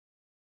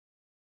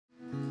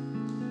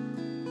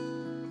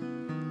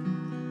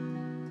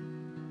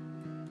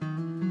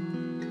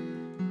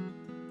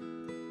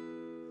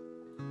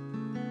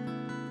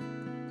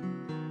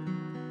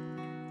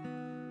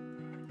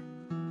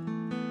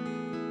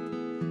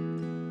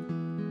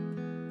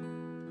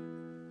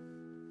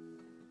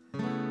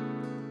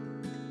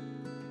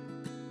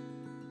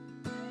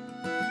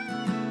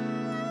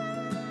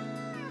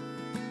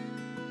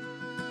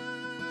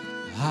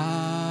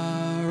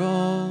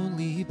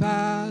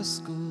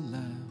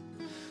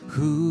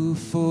who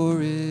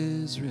for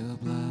Israel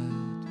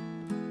bled.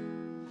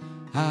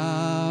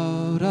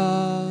 Out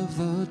of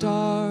the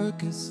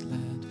darkest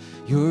land,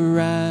 your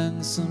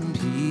ransomed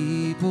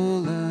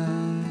people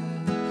led.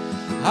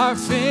 Our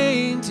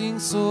fainting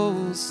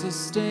souls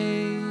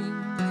sustain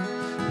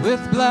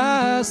with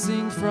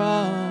blessing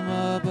from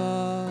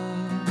above,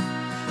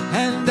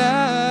 and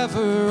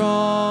ever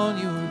on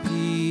your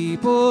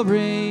people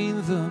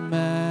rain the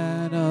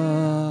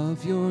manna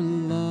of your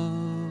love.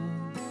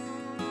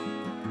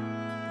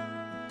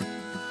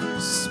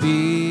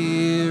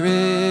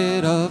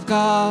 Spirit of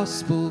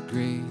gospel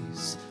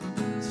grace,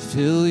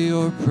 fill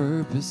your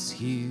purpose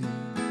here.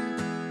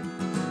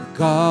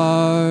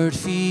 Guard,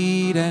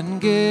 feed, and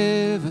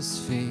give us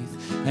faith,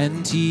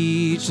 and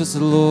teach us,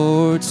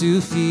 Lord, to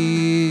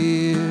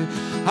fear.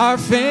 Our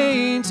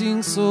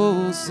fainting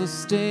souls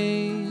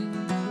sustain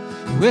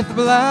with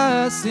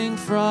blessing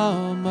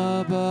from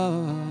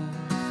above,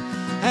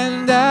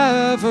 and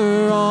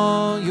ever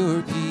on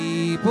your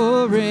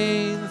people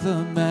rain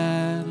the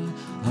manna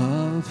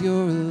of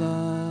your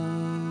love.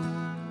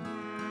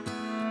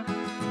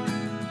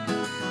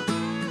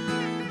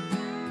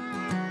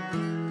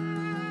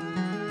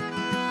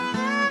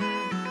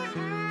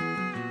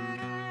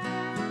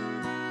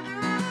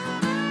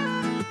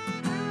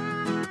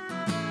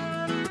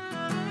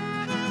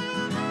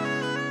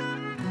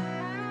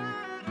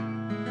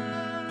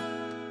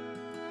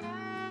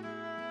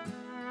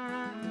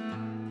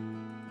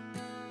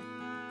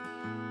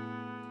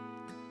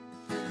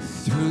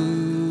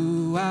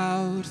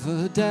 Throughout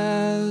the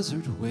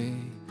desert way,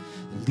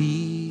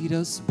 lead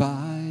us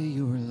by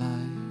your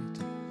light.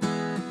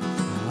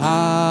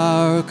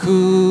 Our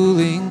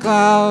cooling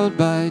cloud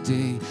by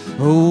day,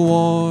 a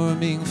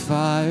warming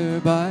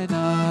fire by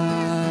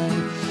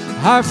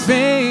night. Our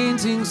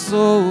fainting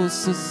souls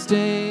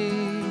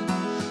sustain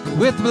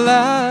with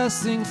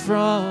blessing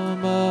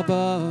from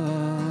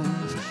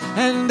above,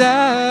 and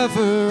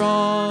ever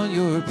on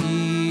your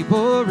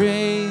people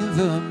rain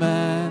the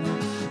manna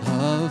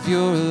of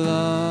your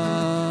love.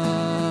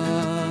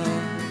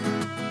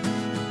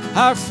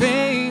 Our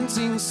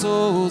fainting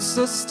souls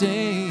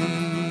sustain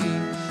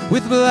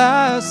with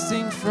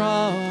blessing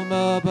from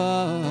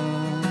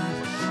above,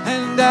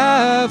 and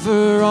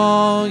ever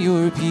on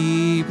your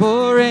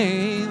people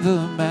rain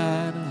the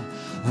manna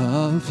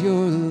of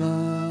your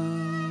love.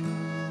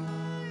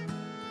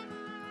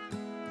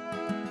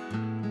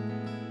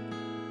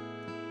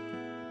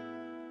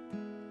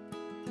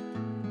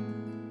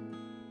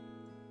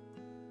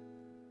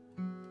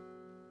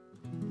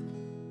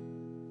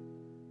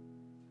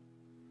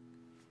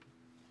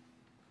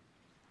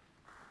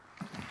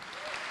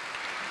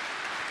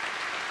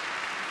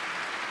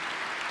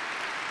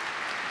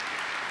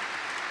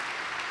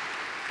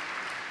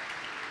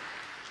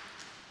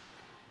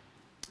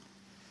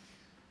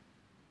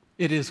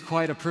 It is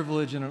quite a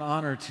privilege and an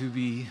honor to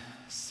be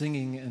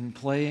singing and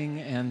playing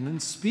and then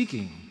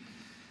speaking.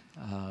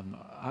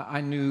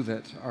 I knew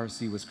that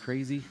R.C. was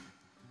crazy,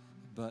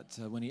 but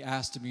when he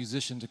asked a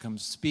musician to come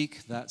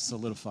speak, that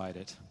solidified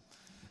it.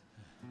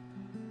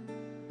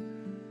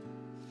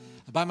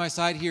 By my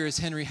side here is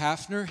Henry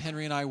Hafner.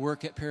 Henry and I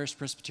work at Parish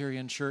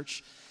Presbyterian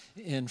Church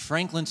in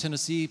Franklin,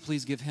 Tennessee.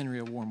 Please give Henry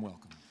a warm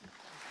welcome.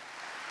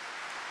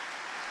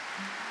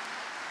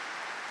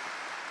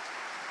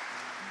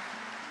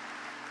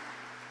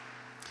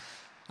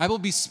 I will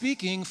be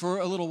speaking for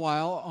a little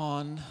while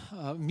on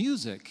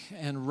music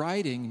and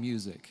writing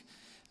music.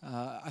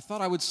 I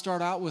thought I would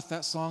start out with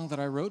that song that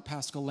I wrote,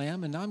 Paschal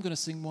Lamb, and now I'm going to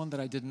sing one that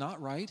I did not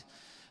write.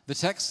 The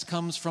text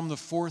comes from the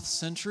 4th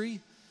century,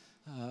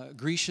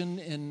 Grecian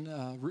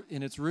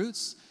in its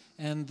roots,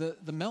 and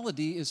the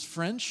melody is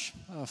French,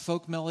 a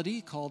folk melody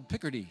called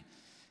Picardy.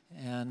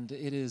 And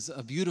it is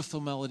a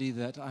beautiful melody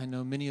that I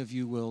know many of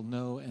you will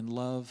know and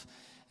love,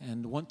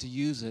 and want to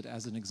use it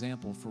as an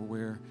example for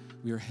where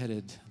we are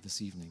headed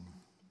this evening.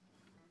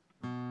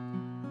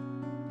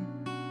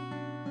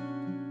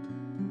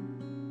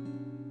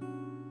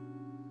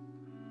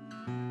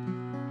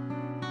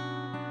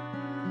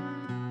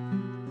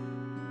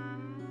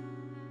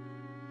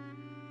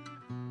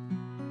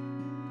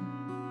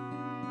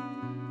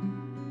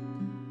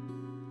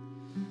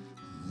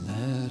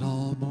 Let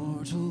all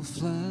mortal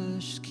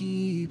flesh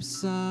keep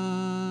silence,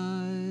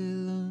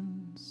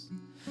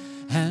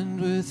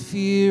 and with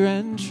fear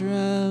and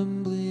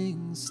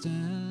trembling stand.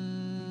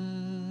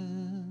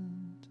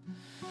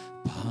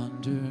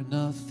 Ponder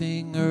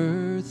nothing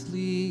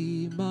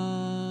earthly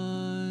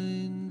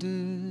minded,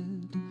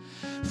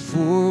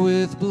 for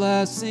with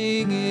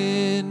blessing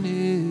in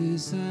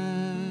his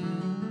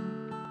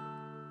hand,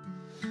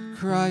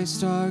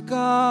 Christ our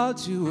God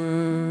to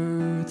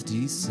earth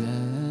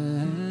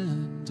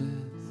descendeth,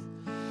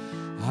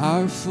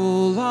 our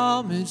full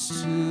homage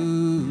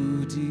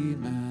to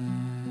demand.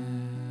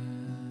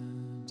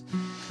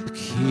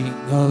 King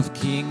of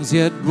kings,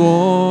 yet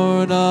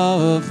born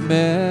of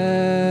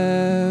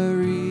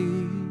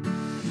Mary,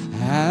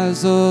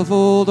 as of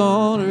old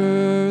on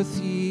earth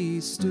he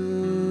stood,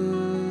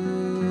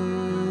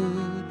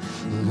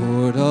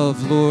 Lord of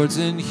of lords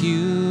in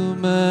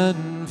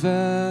human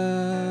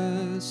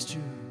vesture,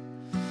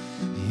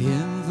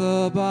 in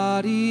the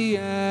body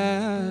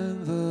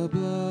and the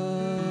blood,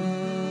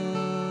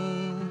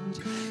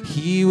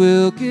 he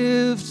will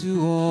give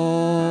to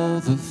all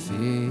the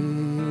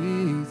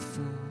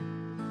faithful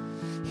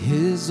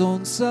his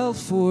own self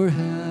for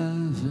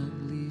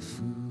heavenly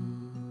food.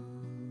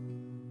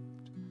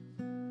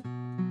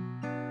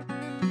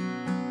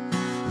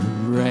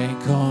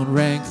 Rank on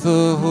rank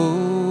the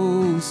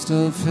host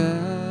of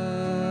heaven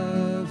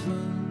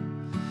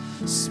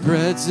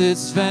spreads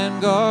its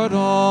vanguard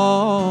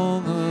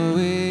on the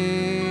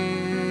way,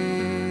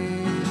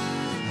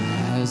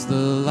 as the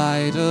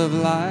light of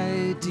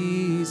light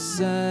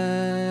descendeth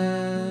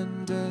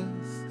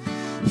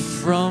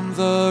from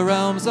the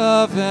realms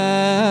of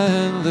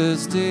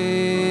endless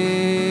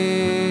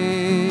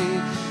day,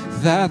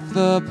 that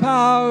the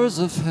powers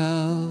of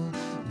hell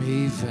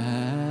may vanish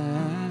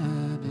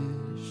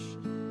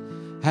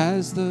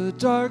as the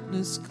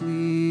darkness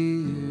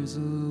clears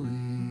away.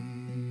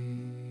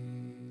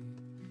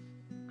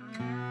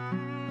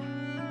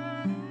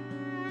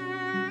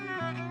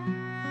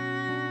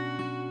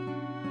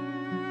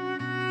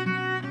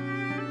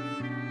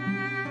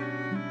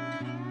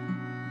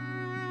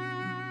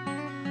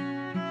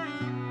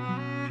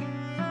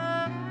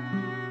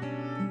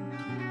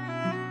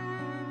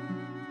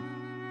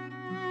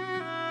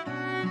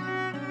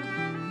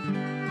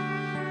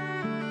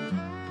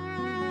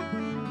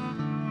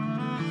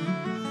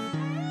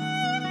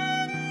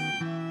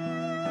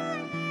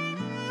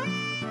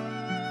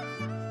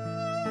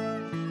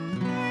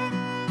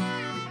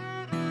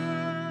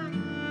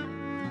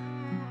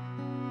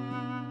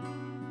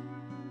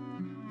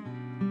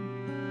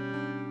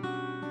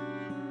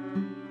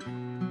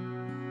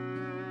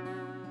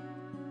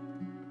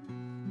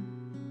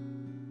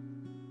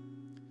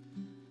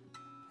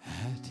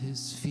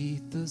 His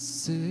feet the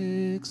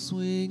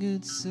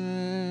six-winged seraph,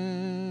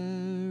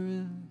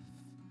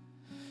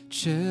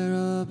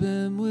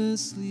 cherubim with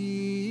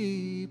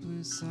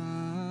sleepless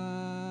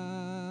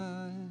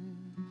eye,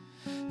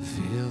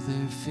 veil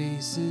their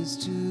faces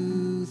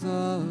to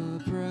the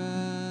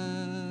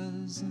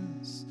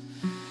presence,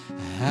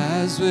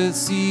 as with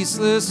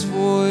ceaseless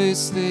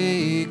voice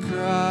they cry,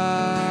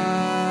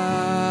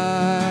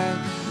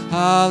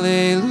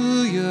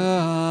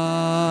 Hallelujah,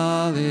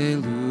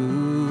 Hallelujah.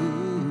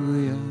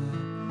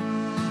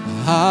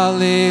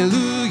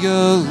 Hallelujah,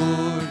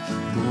 Lord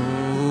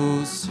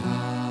Most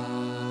High.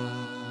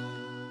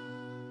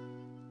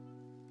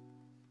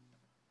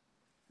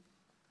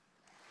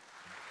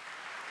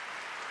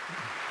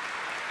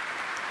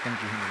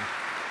 Thank you, Henry.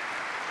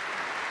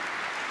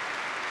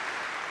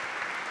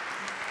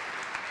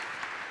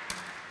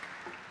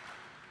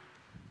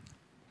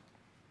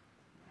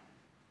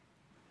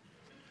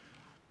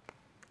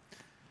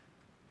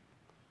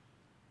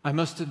 I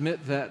must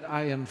admit that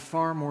I am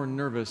far more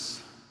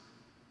nervous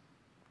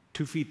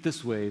 2 feet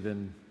this way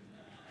than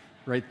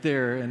right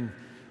there, and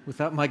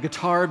without my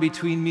guitar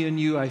between me and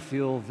you, I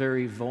feel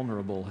very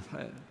vulnerable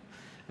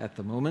at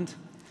the moment.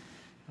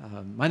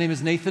 My name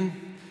is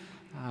Nathan.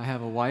 I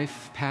have a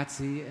wife,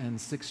 Patsy,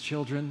 and 6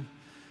 children.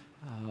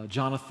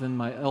 Jonathan,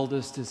 my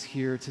eldest, is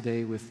here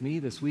today with me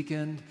this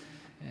weekend,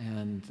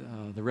 and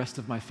the rest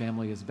of my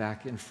family is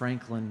back in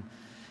Franklin,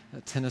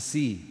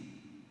 Tennessee.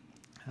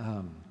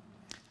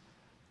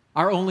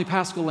 Our Only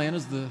Paschal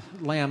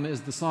Lamb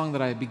is the song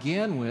that I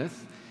began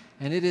with,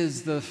 and it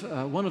is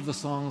one of the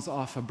songs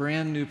off a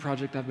brand new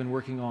project I've been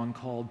working on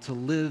called To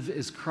Live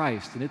is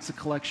Christ. And it's a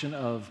collection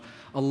of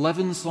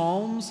 11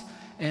 psalms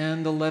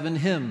and 11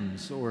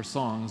 hymns or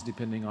songs,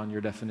 depending on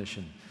your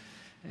definition.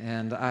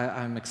 And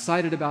I'm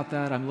excited about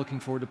that. I'm looking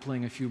forward to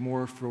playing a few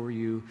more for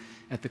you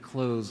at the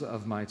close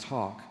of my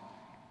talk.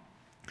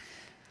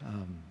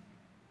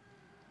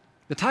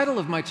 The title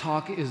of my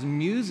talk is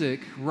Music,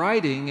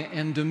 Writing,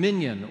 and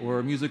Dominion,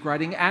 or Music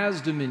Writing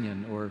as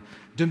Dominion, or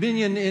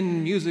Dominion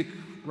in Music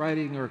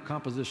Writing or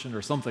Composition,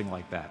 or something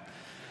like that.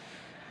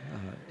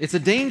 It's a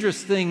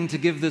dangerous thing to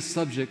give this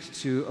subject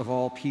to, of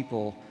all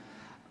people,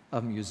 a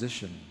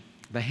musician.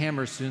 The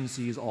hammer soon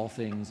sees all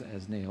things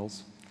as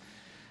nails.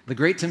 The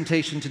great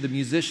temptation to the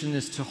musician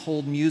is to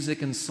hold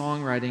music and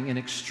songwriting in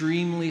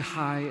extremely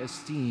high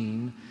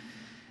esteem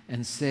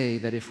and say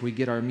that if we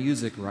get our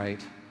music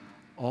right,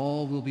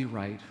 all will be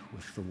right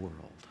with the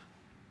world.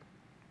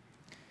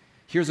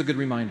 Here's a good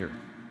reminder.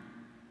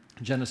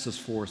 Genesis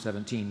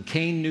 4:17.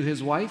 Cain knew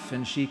his wife,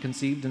 and she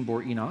conceived and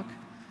bore Enoch.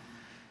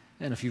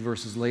 And a few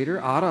verses later,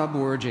 Ada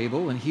bore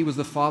Jabal, and he was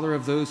the father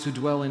of those who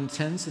dwell in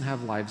tents and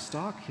have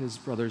livestock. His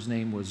brother's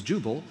name was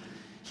Jubal.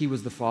 He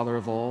was the father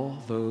of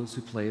all those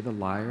who play the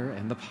lyre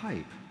and the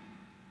pipe.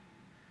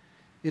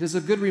 It is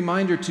a good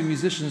reminder to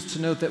musicians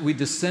to note that we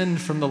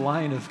descend from the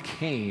line of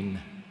Cain.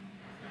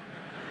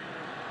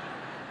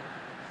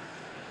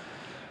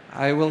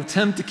 I will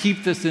attempt to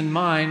keep this in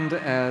mind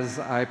as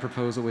I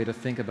propose a way to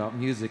think about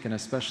music, and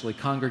especially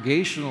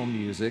congregational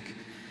music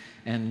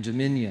and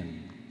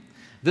dominion.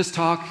 This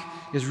talk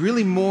is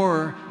really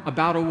more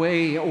about a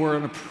way or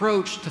an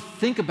approach to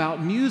think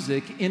about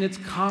music in its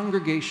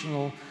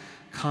congregational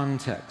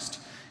context.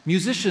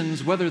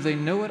 Musicians, whether they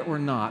know it or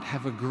not,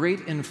 have a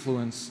great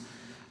influence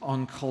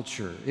on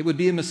culture. It would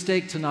be a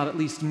mistake to not at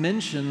least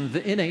mention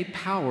the innate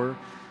power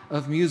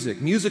of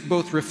music. Music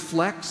both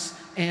reflects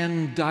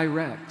and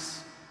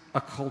directs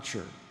a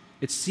culture.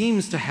 It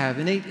seems to have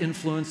innate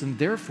influence, and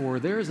therefore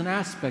there is an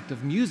aspect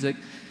of music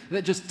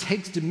that just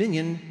takes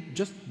dominion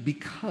just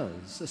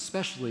because,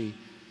 especially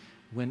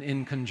when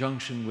in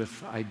conjunction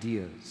with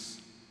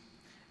ideas.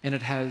 And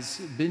it has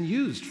been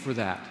used for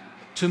that,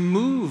 to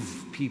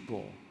move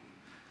people.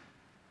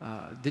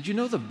 Did you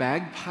know the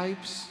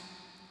bagpipes,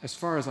 as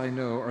far as I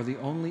know, are the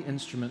only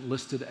instrument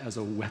listed as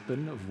a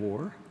weapon of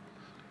war?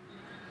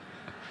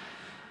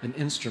 An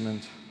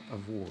instrument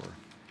of war.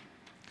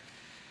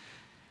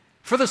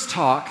 For this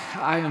talk,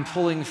 I am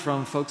pulling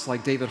from folks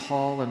like David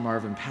Hall and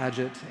Marvin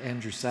Paget,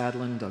 Andrew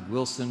Sadlin, Doug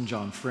Wilson,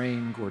 John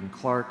Frame, Gordon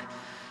Clark,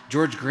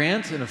 George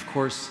Grant, and of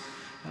course,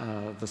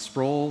 the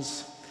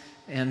Sproul's.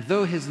 And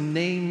though his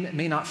name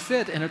may not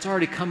fit, and it's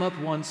already come up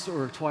once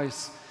or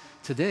twice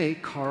today,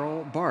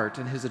 Karl Barth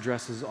and his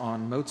addresses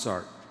on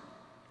Mozart.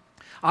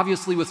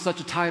 Obviously, with such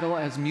a title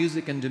as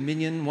Music and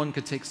Dominion, one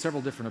could take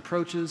several different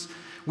approaches.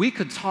 We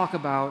could talk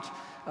about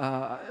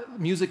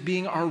music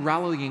being our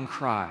rallying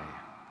cry.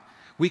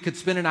 We could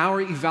spend an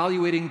hour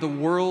evaluating the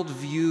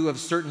worldview of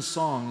certain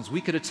songs.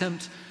 We could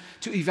attempt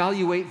to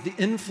evaluate the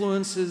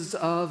influences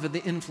of and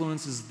the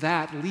influences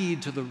that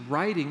lead to the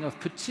writing of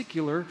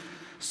particular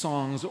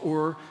songs,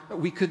 or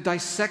we could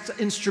dissect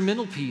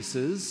instrumental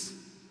pieces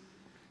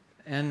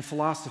and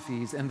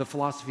philosophies and the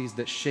philosophies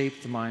that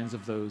shaped the minds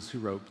of those who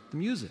wrote the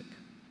music.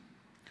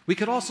 We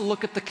could also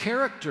look at the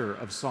character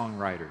of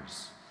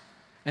songwriters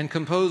and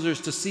composers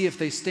to see if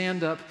they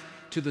stand up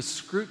to the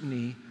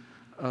scrutiny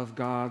of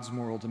God's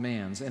moral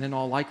demands. And in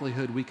all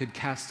likelihood, we could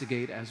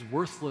castigate as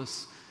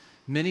worthless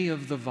many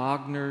of the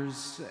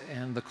Wagners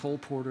and the Cole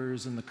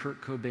Porters and the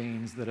Kurt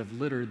Cobains that have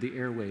littered the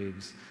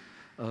airwaves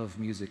of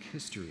music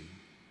history.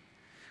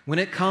 When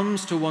it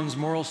comes to one's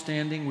moral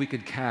standing, we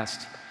could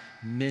cast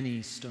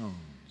many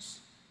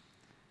stones,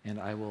 and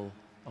I will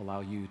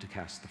allow you to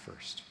cast the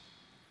first.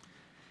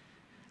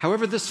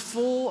 However,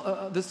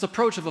 this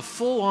approach of a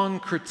full-on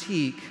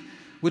critique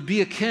would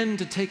be akin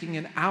to taking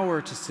an hour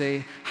to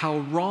say how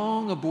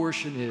wrong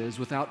abortion is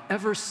without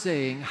ever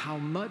saying how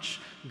much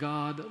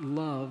God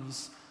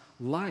loves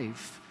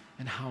life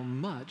and how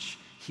much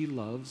He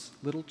loves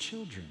little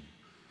children.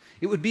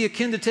 It would be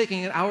akin to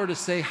taking an hour to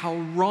say how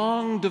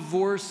wrong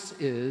divorce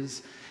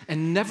is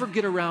and never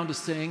get around to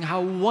saying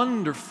how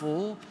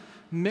wonderful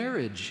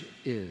marriage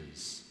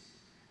is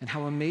and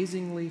how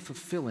amazingly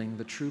fulfilling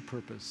the true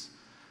purpose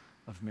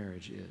of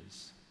marriage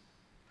is.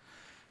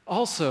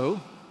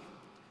 Also,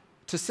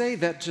 to say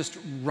that just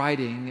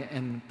writing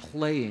and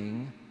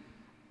playing,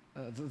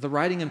 the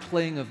writing and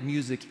playing of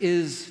music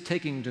is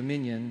taking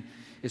dominion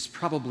is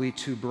probably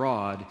too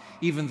broad,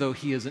 even though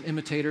he is an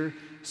imitator.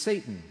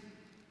 Satan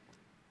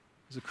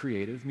is a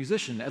creative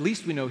musician. At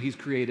least we know he's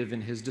creative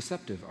in his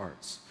deceptive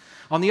arts.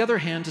 On the other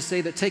hand, to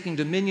say that taking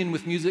dominion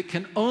with music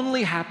can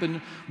only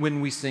happen when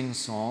we sing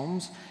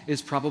psalms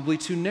is probably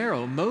too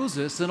narrow.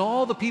 Moses and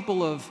all the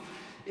people of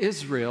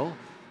Israel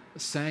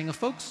sang a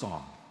folk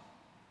song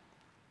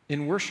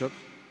in worship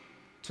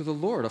to the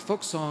Lord, a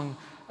folk song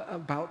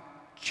about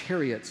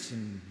chariots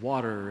and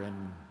water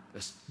and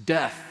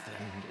death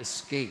and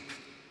escape.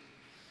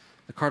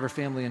 The Carter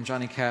family and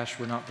Johnny Cash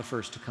were not the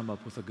first to come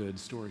up with a good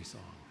story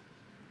song.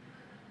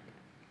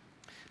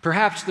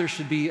 Perhaps there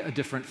should be a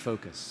different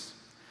focus.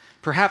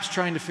 Perhaps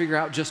trying to figure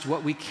out just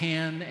what we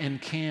can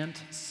and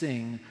can't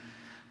sing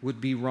would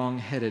be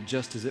wrong-headed,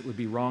 just as it would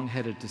be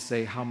wrong-headed to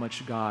say how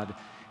much God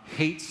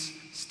hates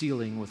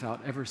stealing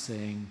without ever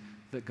saying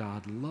that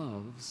God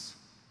loves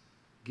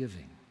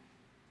giving.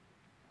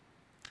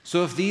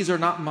 So if these are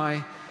not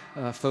my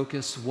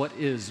focus, what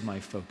is my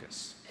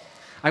focus?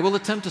 I will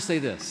attempt to say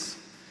this,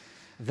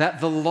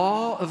 that the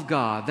law of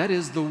God, that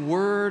is the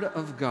Word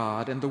of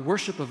God, and the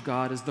worship of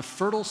God is the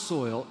fertile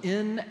soil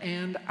in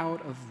and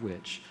out of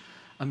which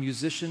a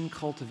musician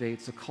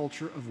cultivates a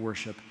culture of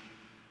worship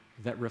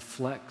that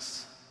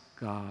reflects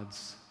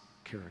God's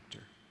character.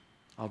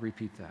 I'll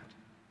repeat that.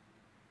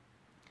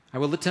 I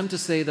will attempt to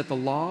say that the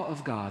law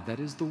of God, that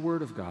is the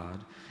Word of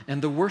God,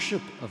 and the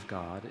worship of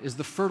God is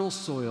the fertile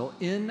soil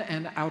in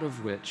and out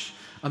of which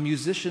a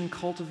musician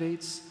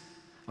cultivates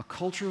a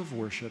culture of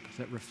worship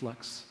that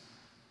reflects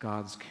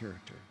God's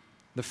character.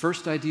 The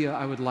first idea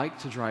I would like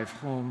to drive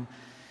home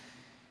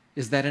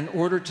is that in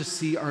order to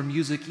see our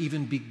music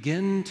even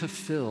begin to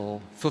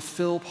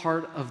fulfill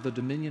part of the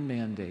dominion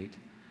mandate,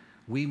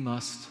 we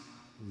must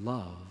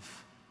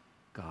love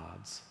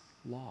God's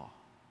law.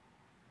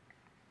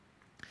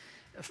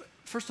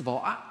 First of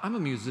all, I'm a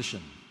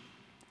musician.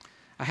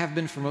 I have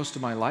been for most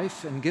of my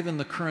life, and given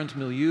the current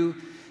milieu,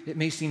 it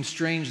may seem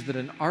strange that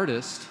an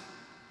artist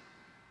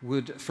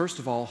would, first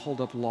of all,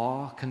 hold up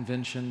law,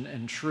 convention,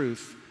 and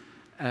truth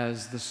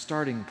as the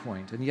starting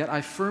point. And yet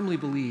I firmly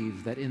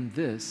believe that in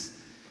this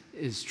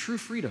is true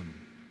freedom.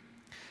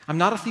 I'm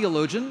not a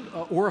theologian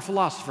or a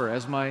philosopher,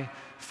 as my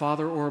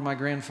father or my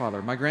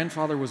grandfather. My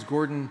grandfather was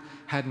Gordon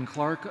Haddon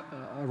Clark,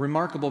 a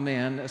remarkable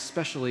man,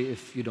 especially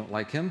if you don't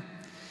like him.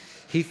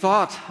 He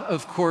thought,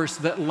 of course,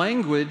 that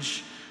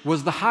language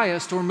was the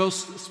highest or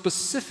most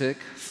specific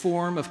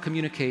form of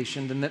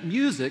communication, and that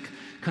music,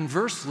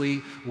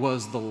 conversely,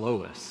 was the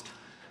lowest.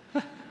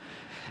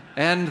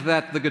 And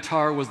that the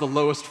guitar was the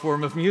lowest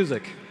form of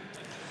music.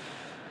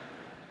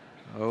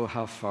 Oh,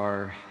 how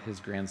far his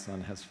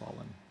grandson has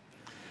fallen.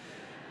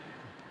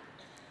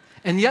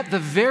 And yet the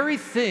very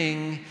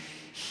thing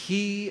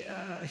he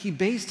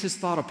based his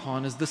thought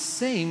upon is the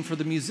same for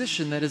the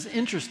musician that is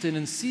interested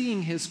in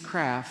seeing his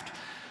craft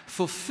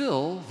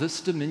fulfill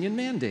this dominion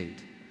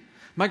mandate.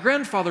 My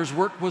grandfather's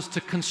work was to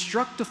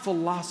construct a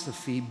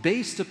philosophy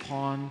based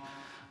upon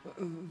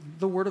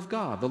the Word of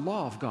God, the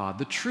law of God,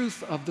 the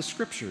truth of the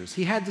Scriptures.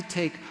 He had to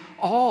take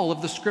all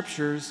of the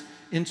Scriptures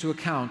into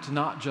account,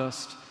 not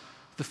just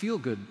the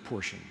feel-good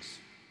portions.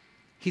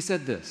 He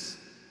said this: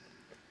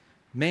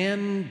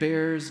 man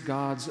bears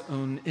God's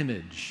own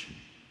image.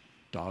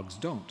 Dogs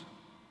don't.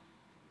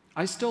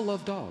 I still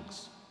love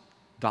dogs,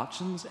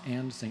 Dachshunds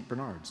and St.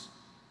 Bernards.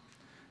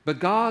 But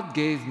God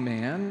gave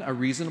man a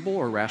reasonable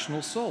or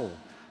rational soul.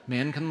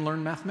 Man can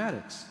learn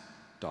mathematics.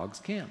 Dogs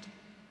can't.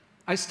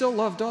 I still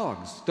love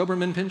dogs,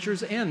 Doberman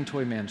Pinschers and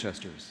Toy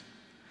Manchesters.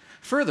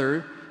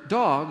 Further,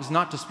 dogs,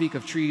 not to speak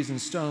of trees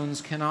and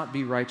stones, cannot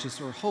be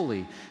righteous or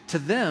holy. To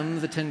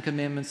them, the Ten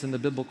Commandments and the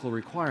biblical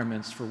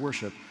requirements for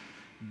worship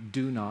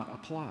do not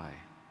apply.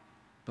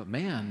 But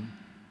man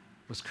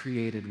was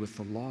created with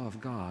the law of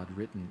God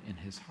written in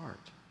his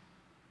heart.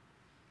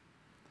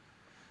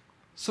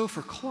 So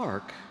for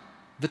Clark,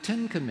 the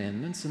Ten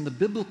Commandments and the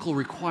biblical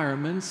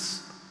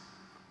requirements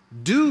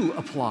do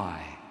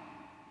apply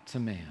to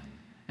man.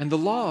 And the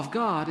law of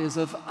God is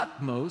of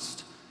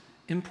utmost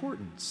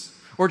importance.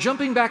 Or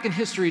jumping back in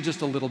history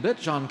just a little bit,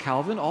 John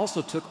Calvin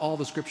also took all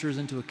the Scriptures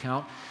into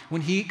account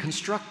when he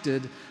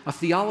constructed a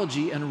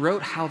theology and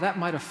wrote how that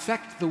might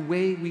affect the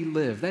way we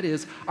live. That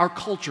is, our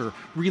culture,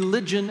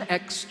 religion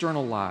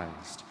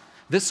externalized.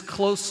 This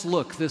close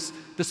look, this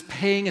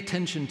paying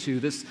attention to,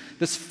 this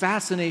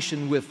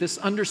fascination with, this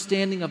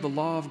understanding of the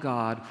law of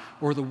God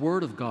or the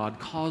Word of God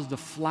caused a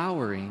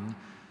flowering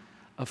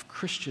of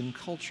Christian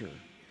culture.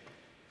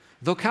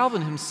 Though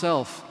Calvin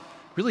himself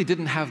really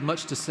didn't have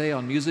much to say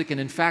on music,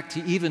 and in fact,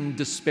 he even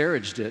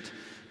disparaged it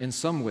in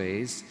some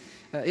ways,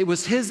 it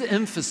was his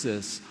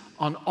emphasis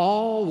on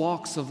all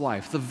walks of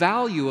life, the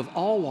value of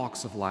all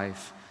walks of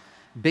life,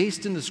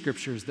 based in the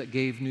Scriptures that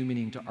gave new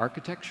meaning to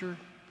architecture,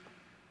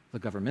 the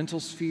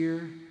governmental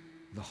sphere,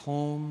 the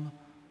home,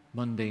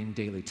 mundane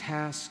daily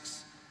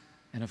tasks,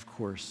 and of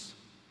course,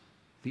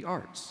 the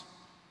arts.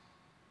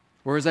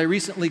 Or as I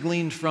recently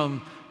gleaned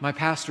from my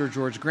pastor,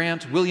 George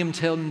Grant, William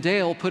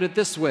Tyndale put it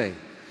this way: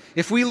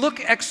 if we look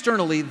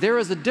externally, there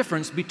is a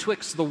difference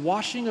betwixt the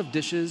washing of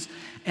dishes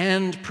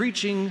and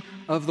preaching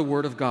of the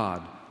Word of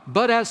God.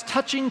 But as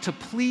touching to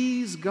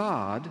please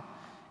God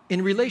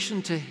in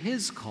relation to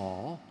His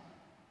call,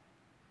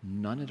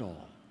 none at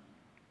all.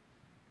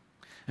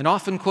 An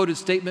often quoted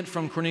statement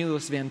from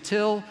Cornelius Van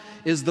Til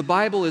is the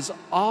Bible is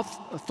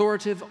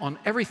authoritative on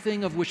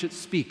everything of which it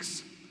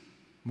speaks.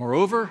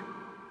 Moreover,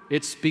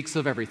 it speaks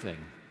of everything.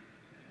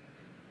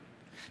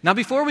 Now,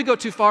 before we go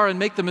too far and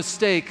make the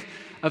mistake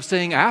of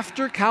saying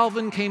after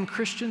Calvin came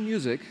Christian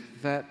music,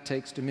 that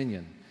takes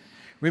dominion.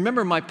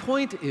 Remember, my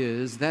point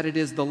is that it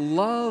is the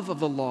love of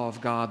the law of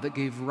God that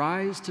gave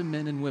rise to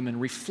men and women,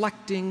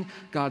 reflecting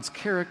God's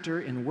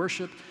character in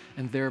worship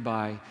and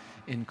thereby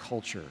in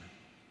culture.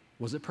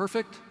 Was it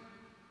perfect?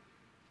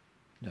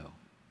 No.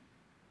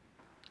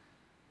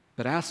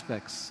 But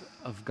aspects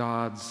of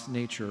God's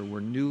nature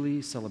were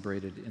newly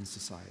celebrated in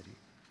society.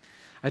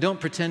 I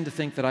don't pretend to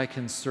think that I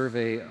can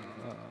survey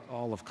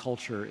all of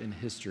culture in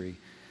history.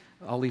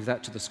 I'll leave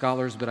that to the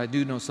scholars, but I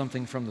do know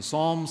something from the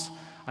Psalms.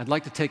 I'd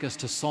like to take us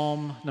to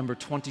Psalm number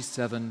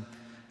 27,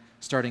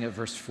 starting at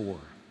verse 4.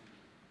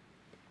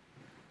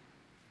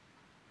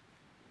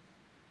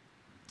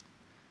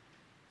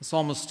 The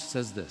psalmist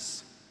says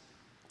this: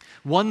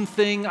 "One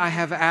thing I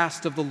have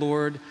asked of the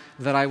Lord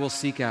that I will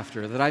seek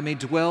after, that I may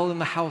dwell in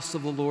the house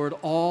of the Lord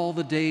all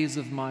the days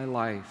of my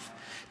life,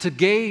 to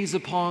gaze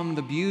upon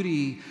the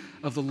beauty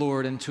of the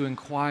Lord and to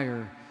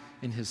inquire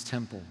in His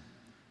temple."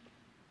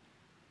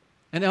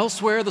 And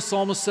elsewhere, the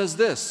psalmist says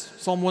this,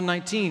 Psalm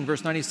 119,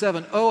 verse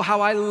 97, "Oh,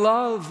 how I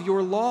love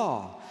your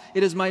law.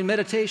 It is my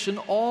meditation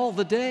all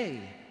the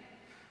day."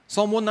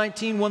 Psalm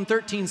 119,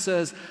 113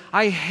 says,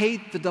 "I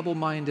hate the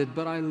double-minded,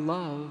 but I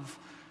love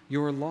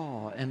your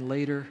law." And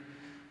later,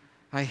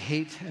 "I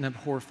hate and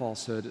abhor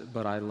falsehood,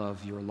 but I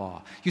love your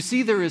law." You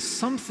see, there is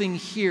something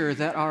here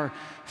that our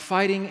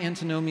fighting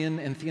antinomian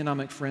and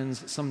theonomic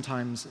friends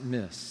sometimes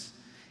miss.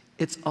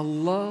 It's a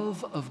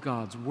love of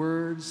God's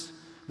words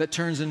that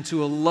turns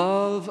into a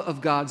love of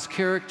God's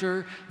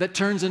character, that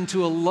turns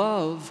into a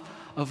love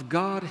of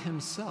God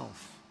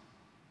Himself.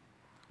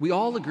 We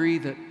all agree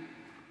that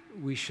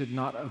we should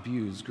not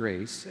abuse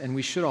grace, and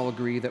we should all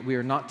agree that we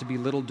are not to be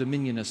little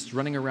dominionists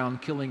running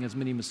around killing as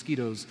many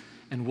mosquitoes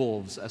and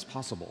wolves as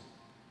possible.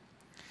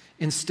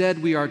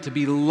 Instead, we are to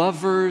be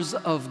lovers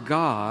of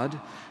God,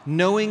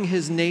 knowing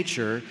His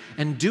nature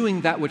and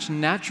doing that which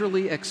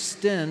naturally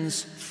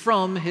extends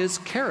from His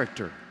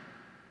character.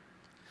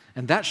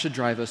 And that should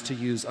drive us to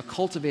use a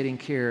cultivating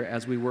care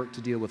as we work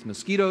to deal with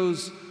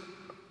mosquitoes,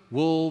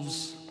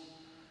 wolves,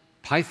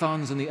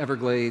 pythons in the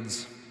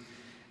Everglades,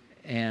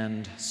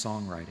 and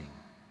songwriting.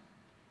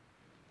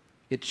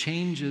 It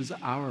changes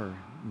our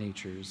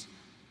natures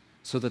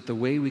so that the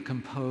way we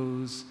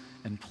compose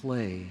and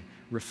play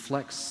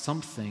reflects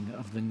something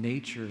of the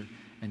nature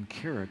and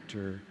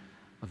character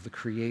of the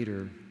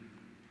Creator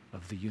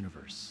of the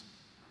universe.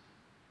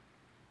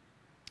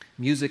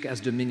 Music as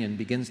dominion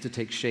begins to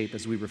take shape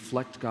as we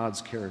reflect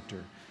God's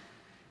character,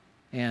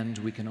 and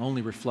we can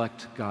only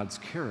reflect God's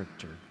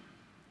character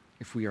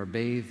if we are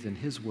bathed in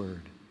His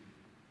Word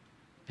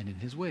and in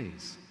His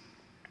ways.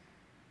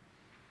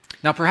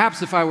 Now,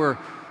 perhaps if I were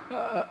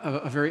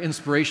a very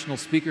inspirational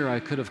speaker, I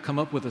could have come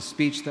up with a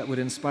speech that would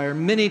inspire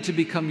many to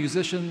become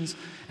musicians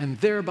and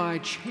thereby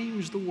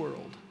change the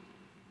world.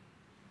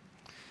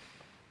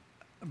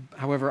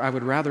 However, I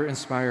would rather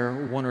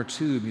inspire one or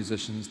two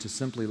musicians to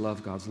simply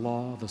love God's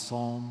law, the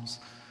Psalms,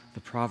 the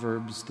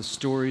Proverbs, the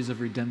stories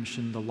of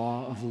redemption, the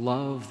law of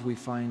love we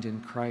find in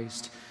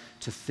Christ,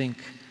 to think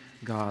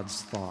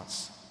God's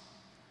thoughts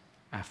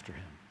after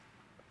Him.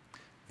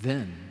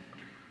 Then,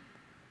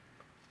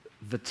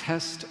 the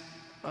test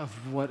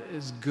of what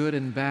is good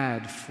and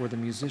bad for the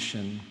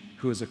musician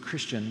who is a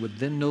Christian would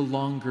then no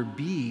longer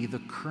be the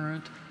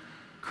current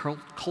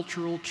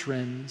cultural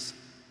trends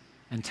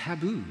and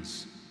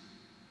taboos.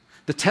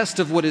 The test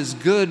of what is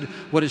good,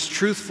 what is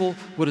truthful,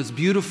 what is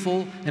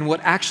beautiful, and what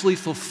actually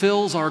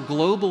fulfills our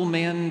global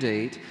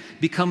mandate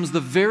becomes the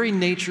very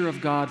nature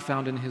of God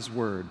found in His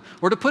Word.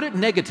 Or to put it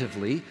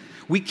negatively,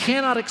 we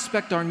cannot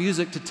expect our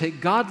music to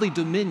take godly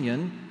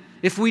dominion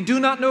if we do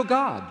not know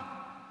God.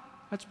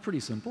 That's pretty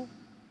simple,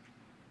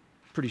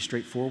 pretty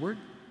straightforward.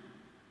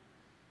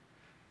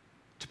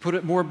 To put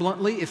it more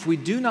bluntly, if we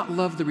do not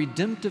love the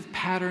redemptive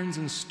patterns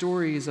and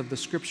stories of the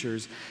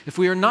Scriptures, if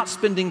we are not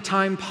spending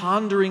time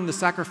pondering the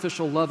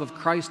sacrificial love of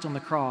Christ on the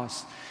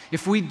cross,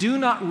 if we do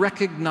not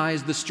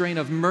recognize the strain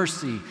of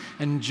mercy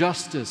and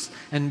justice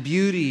and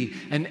beauty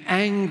and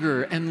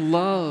anger and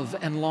love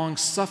and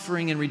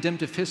long-suffering in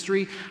redemptive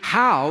history,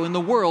 how in the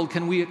world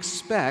can we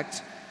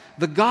expect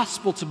the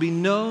gospel to be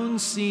known,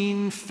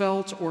 seen,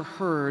 felt, or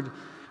heard,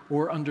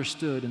 or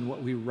understood in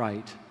what we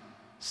write,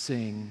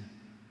 sing,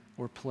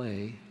 or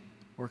play,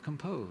 or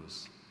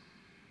compose,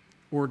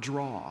 or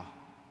draw,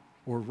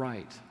 or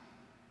write?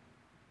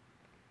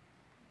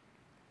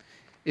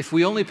 If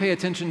we only pay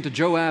attention to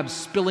Joab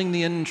spilling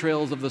the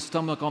entrails of the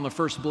stomach on the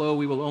first blow,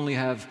 we will only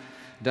have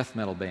death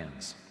metal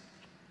bands.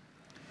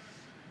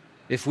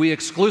 If we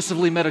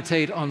exclusively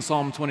meditate on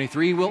Psalm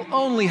 23, we'll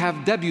only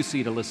have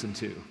Debussy to listen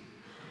to.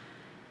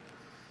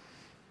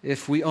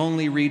 If we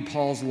only read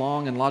Paul's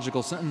long and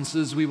logical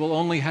sentences, we will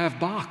only have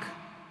Bach,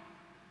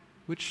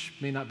 which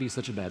may not be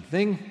such a bad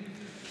thing.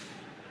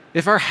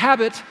 If our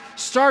habit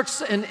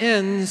starts and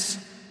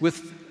ends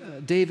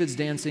with David's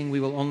dancing,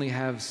 we will only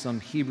have some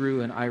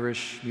Hebrew and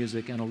Irish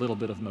music and a little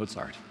bit of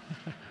Mozart.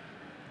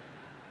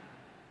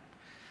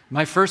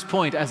 My first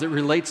point as it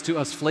relates to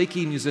us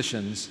flaky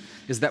musicians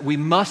is that we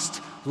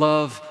must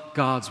love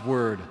God's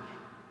Word,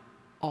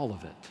 all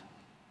of it.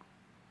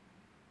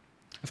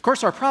 Of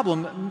course, our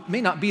problem may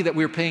not be that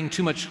we're paying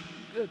too much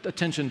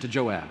attention to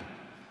Joab.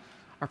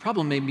 Our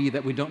problem may be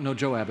that we don't know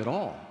Joab at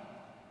all.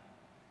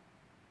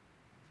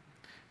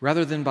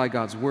 Rather than by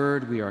God's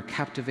Word, we are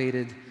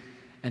captivated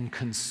and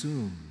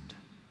consumed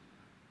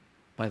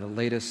by the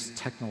latest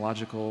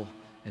technological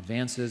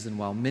advances, and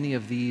while many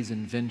of these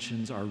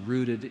inventions are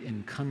rooted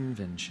in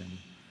convention,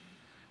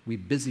 we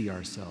busy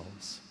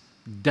ourselves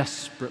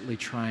desperately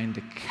trying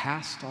to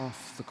cast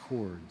off the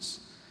cords,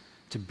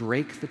 to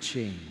break the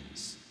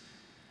chains.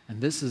 And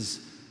this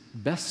is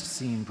best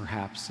seen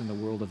perhaps in the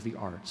world of the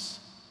arts: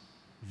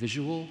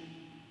 visual,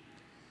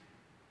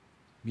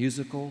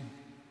 musical,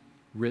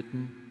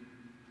 written.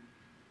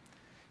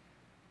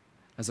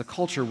 As a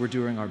culture, we're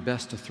doing our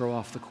best to throw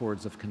off the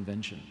cords of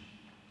convention.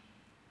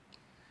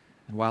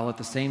 And while at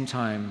the same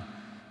time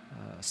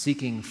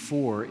seeking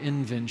for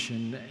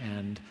invention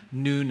and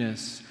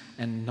newness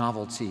and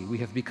novelty, we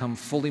have become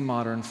fully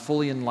modern,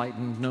 fully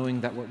enlightened,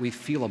 knowing that what we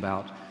feel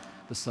about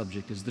the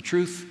subject is the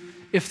truth,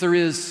 if there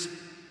is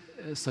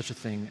such a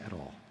thing at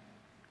all.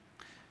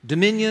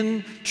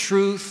 Dominion,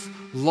 truth,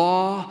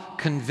 law,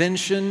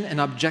 convention, and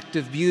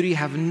objective beauty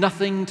have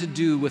nothing to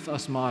do with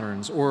us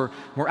moderns, or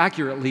more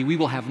accurately, we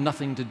will have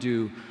nothing to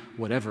do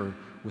whatever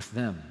with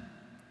them.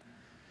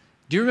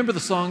 Do you remember the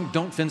song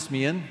 "Don't Fence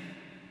Me In"?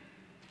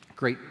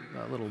 Great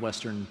little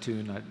Western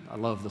tune. I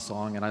love the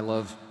song, and I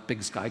love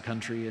big sky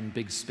country and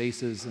big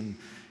spaces, and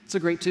it's a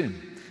great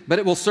tune. But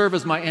it will serve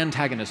as my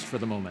antagonist for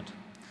the moment.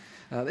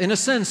 In a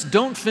sense,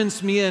 "Don't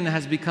fence me in"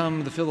 has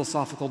become the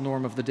philosophical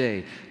norm of the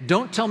day.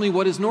 Don't tell me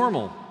what is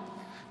normal.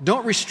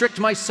 Don't restrict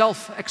my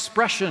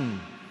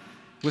self-expression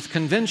with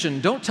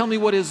convention. Don't tell me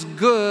what is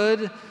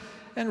good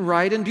and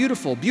right and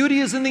beautiful.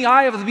 Beauty is in the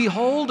eye of the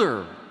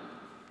beholder.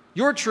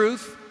 Your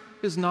truth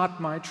is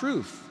not my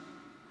truth.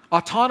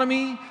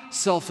 Autonomy,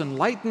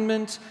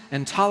 self-enlightenment,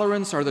 and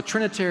tolerance are the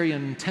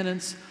Trinitarian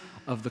tenets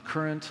of the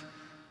current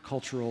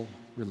cultural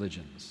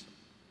religions.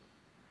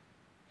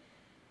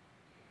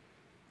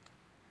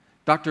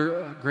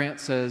 Dr. Grant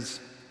says,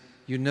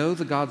 you know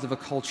the gods of a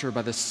culture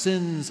by the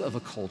sins of a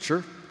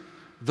culture,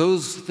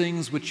 those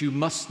things which you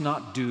must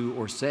not do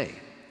or say.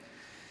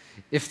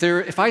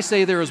 If I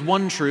say there is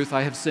one truth,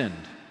 I have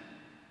sinned.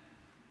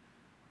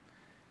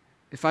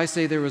 If I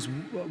say there is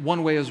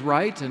one way is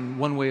right and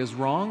one way is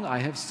wrong, I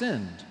have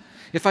sinned.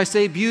 If I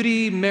say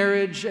beauty,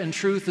 marriage, and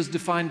truth is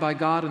defined by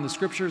God in the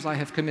Scriptures, I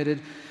have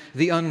committed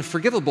the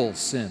unforgivable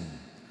sin.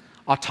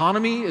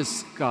 Autonomy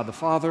is God the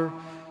Father.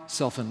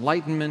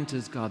 Self-enlightenment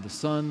is God the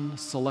Son.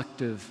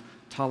 Selective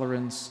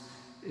tolerance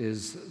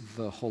is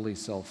the Holy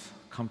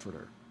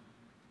Self-Comforter.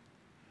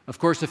 Of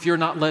course, if you're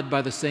not led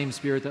by the same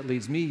Spirit that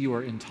leads me, you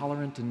are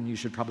intolerant and you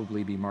should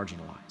probably be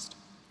marginalized.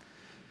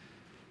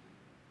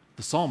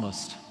 The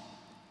psalmist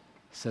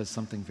says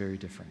something very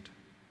different.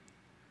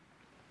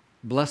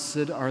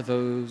 Blessed are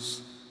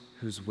those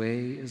whose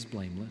way is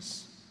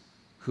blameless,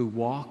 who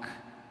walk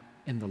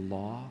in the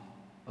law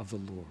of the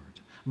Lord.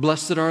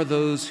 Blessed are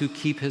those who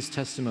keep his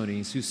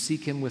testimonies, who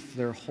seek him with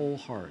their whole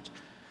heart,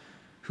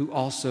 who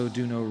also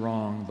do no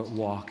wrong but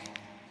walk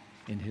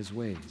in his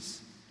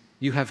ways.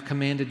 You have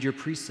commanded your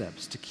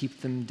precepts to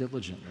keep them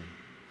diligently.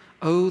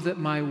 Oh, that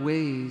my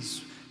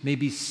ways may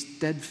be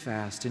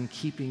steadfast in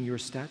keeping your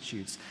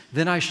statutes.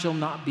 Then I shall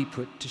not be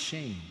put to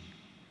shame.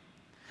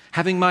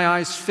 Having my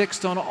eyes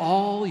fixed on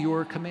all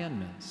your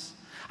commandments,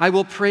 I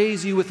will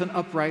praise you with an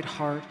upright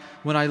heart.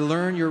 When I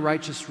learn your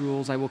righteous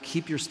rules, I will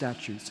keep your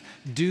statutes.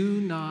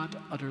 Do not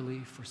utterly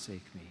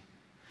forsake me.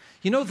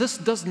 You know, this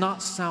does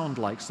not sound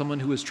like someone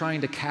who is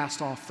trying to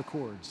cast off the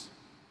cords.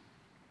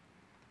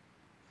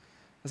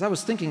 As I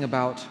was thinking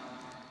about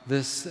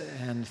this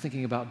and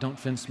thinking about Don't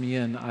Fence Me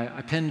In,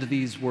 I penned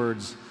these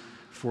words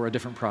for a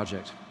different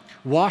project.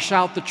 Wash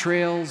out the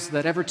trails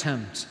that ever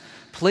tempt.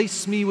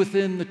 Place me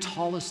within the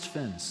tallest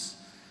fence.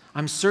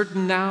 I'm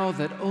certain now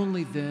that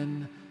only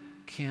then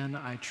can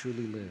I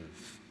truly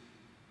live.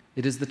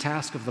 It is the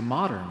task of the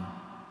modern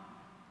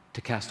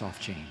to cast off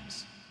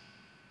chains.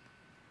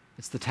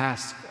 It's the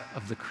task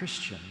of the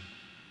Christian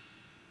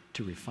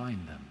to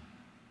refine them.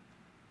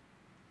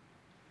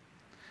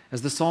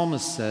 As the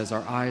psalmist says,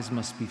 our eyes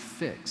must be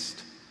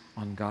fixed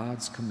on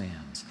God's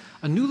commands.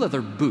 A new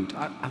leather boot.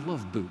 I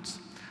love boots.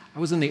 I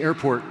was in the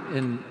airport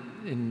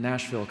in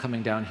Nashville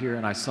coming down here,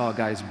 and I saw a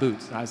guy's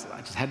boots. I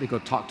just had to go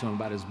talk to him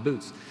about his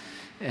boots.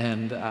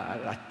 And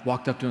I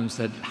walked up to him and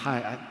said,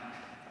 hi,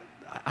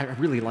 I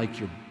really like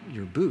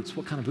your boots.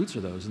 What kind of boots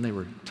are those? And they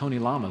were Tony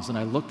Lama's. And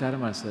I looked at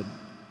him and I said,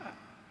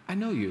 I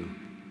know you.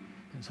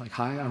 And he's like,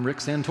 hi, I'm Rick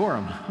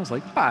Santorum. I was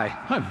like, hi,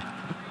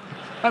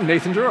 I'm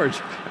Nathan George.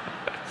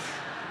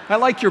 I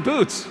like your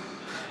boots.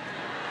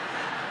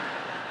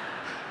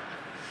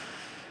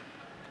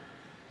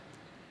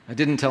 I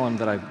didn't tell him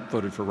that I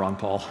voted for Ron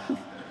Paul.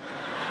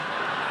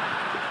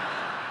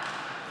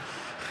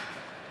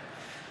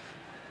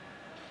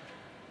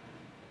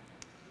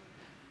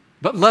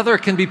 But leather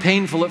can be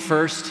painful at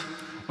first.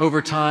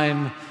 Over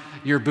time,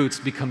 your boots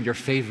become your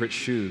favorite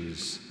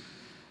shoes.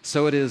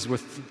 So it is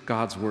with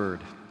God's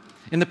Word.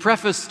 In the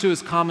preface to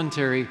his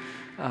commentary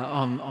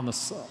on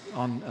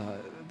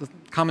the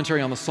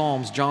commentary on the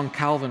Psalms, John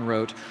Calvin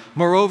wrote,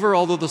 moreover,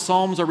 although the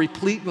Psalms are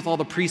replete with all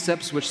the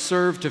precepts which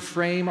serve to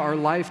frame our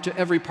life to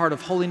every part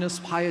of holiness,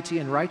 piety,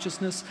 and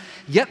righteousness,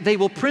 yet they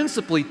will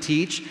principally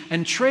teach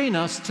and train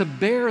us to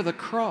bear the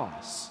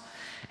cross.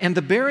 And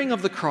the bearing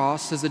of the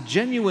cross is a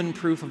genuine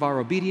proof of our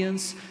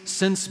obedience,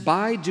 since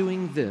by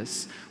doing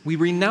this, we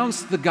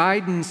renounce the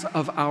guidance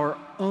of our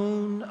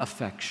own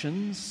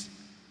affections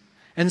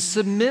and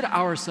submit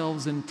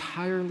ourselves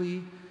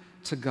entirely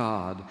to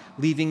God,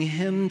 leaving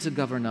him to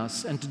govern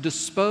us and to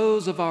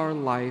dispose of our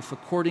life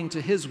according to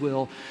his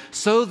will,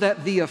 so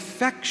that the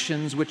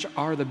affections which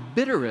are the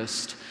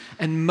bitterest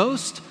and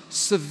most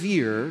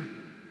severe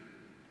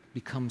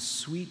become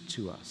sweet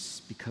to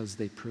us because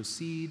they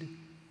proceed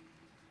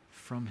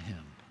from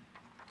him.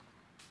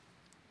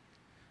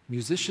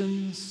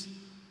 Musicians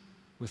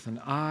with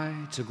an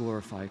eye to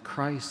glorify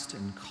Christ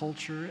in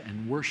culture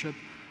and worship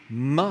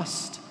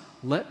must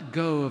let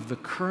go of the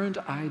current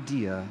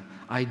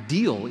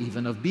ideal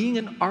even, of being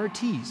an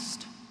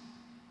artiste,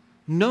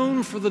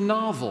 known for the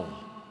novel.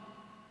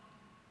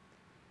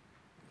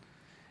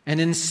 And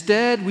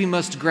instead, we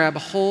must grab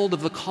hold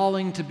of the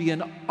calling to be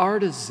an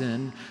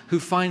artisan who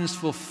finds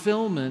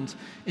fulfillment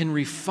in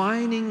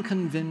refining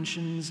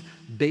conventions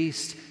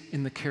based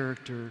in the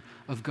character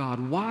of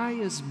God. Why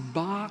is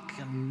Bach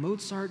and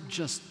Mozart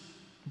just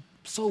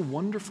so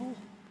wonderful?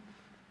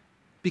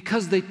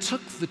 Because they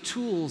took the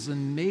tools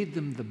and made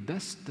them the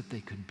best that they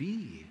could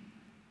be.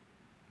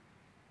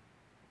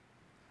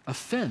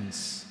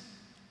 Offense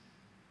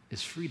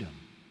is freedom.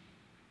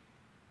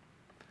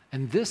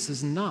 And this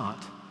is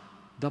not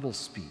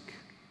doublespeak.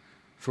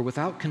 For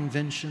without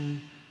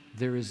convention,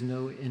 there is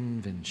no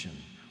invention.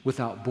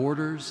 Without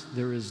borders,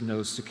 there is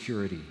no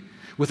security.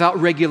 Without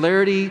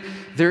regularity,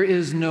 there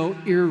is no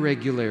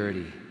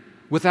irregularity.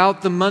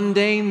 Without the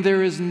mundane,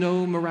 there is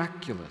no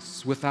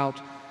miraculous. Without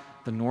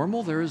the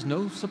normal, there is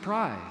no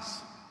surprise.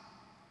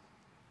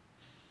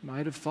 You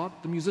might have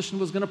thought the musician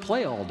was going to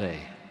play all day.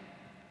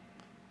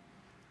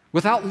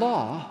 Without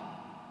law,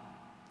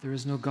 there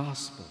is no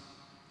gospel.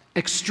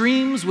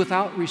 Extremes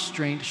without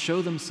restraint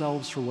show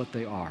themselves for what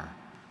they are,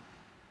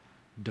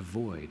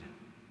 devoid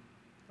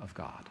of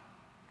God.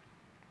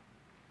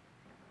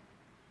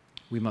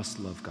 We must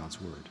love God's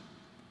word,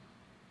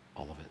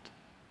 all of it.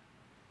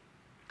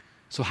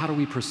 So how do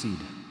we proceed?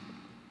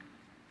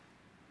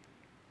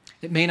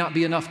 It may not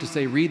be enough to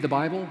say, read the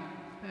Bible,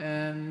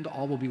 and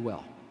all will be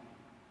well.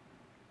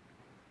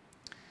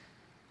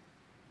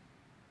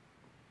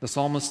 The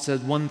psalmist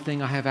said, "One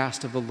thing I have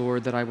asked of the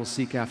Lord that I will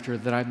seek after,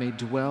 that I may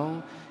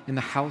dwell in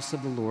the house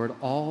of the Lord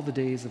all the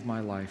days of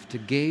my life, to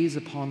gaze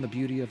upon the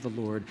beauty of the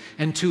Lord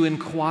and to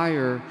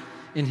inquire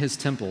in his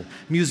temple."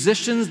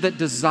 Musicians that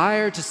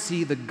desire to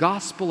see the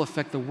gospel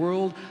affect the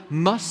world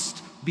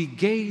must be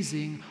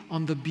gazing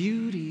on the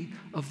beauty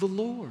of the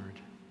Lord.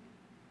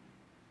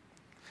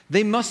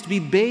 They must be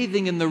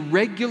bathing in the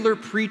regular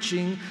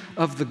preaching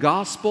of the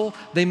gospel.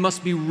 They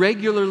must be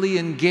regularly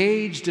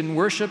engaged in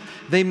worship.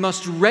 They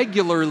must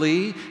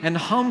regularly and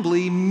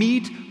humbly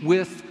meet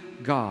with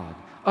God.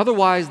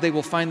 Otherwise, they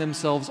will find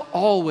themselves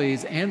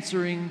always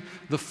answering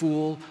the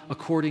fool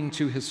according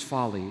to his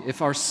folly.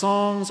 If our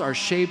songs are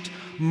shaped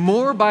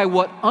more by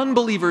what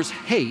unbelievers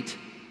hate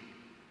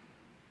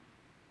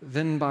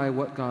than by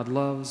what God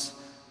loves,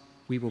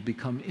 we will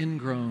become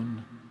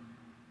ingrown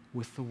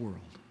with the world.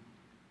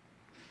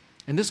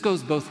 And this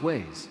goes both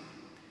ways.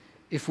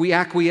 If we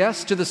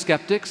acquiesce to the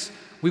skeptics,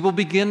 we will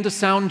begin to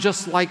sound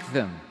just like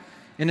them.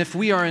 And if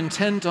we are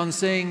intent on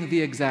saying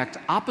the exact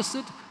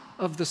opposite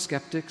of the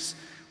skeptics,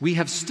 we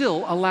have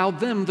still allowed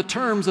them the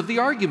terms of the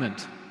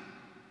argument.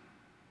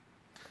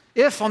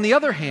 If, on the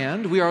other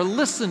hand, we are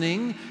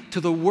listening to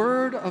the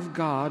Word of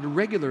God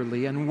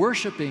regularly and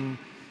worshiping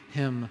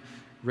Him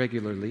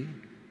regularly,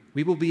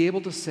 we will be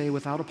able to say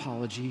without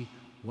apology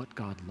what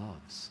God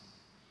loves.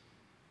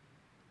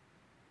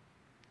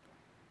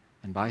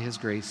 And by His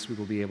grace, we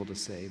will be able to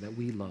say that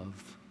we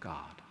love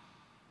God.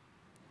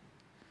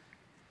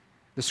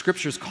 The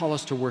Scriptures call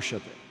us to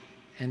worship,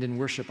 and in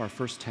worship, our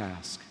first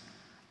task,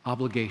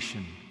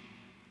 obligation,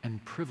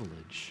 and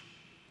privilege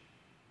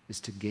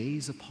is to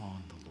gaze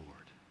upon the Lord.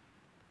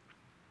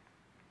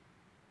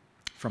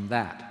 From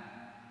that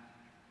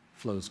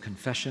flows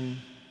confession,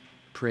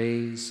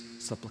 praise,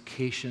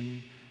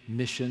 supplication,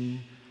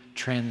 mission,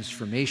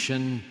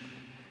 transformation,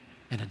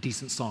 and a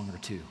decent song or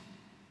two.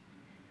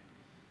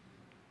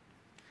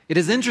 It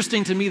is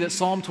interesting to me that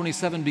Psalm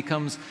 27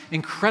 becomes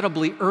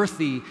incredibly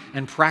earthy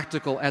and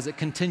practical as it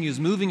continues,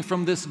 moving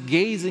from this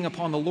gazing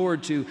upon the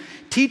Lord to,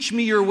 "Teach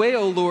me your way,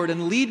 O Lord,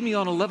 and lead me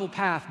on a level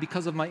path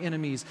because of my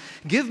enemies.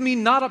 Give me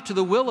not up to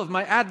the will of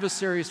my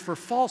adversaries, for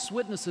false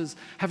witnesses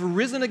have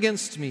risen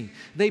against me.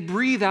 They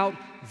breathe out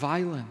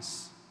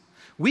violence."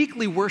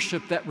 Weekly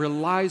worship that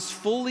relies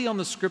fully on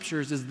the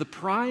Scriptures is the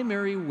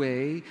primary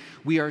way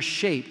we are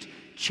shaped,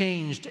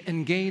 changed,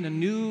 and gain a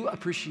new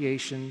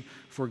appreciation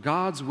for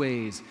God's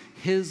ways,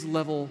 His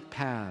level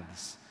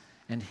paths,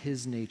 and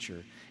His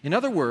nature. In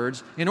other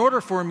words, in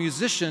order for a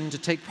musician to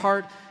take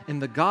part in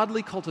the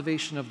godly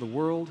cultivation of the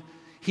world,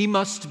 he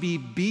must be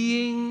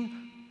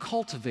being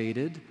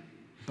cultivated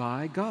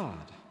by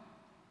God.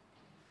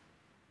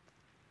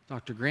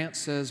 Dr. Grant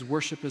says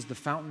worship is the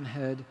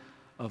fountainhead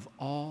of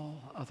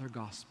all other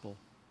gospel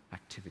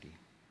activity.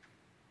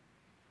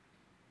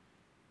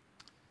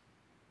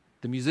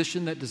 The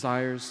musician that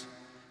desires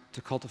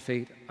to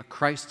cultivate a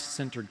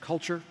Christ-centered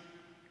culture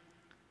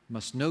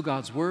must know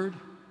God's Word,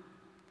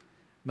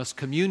 must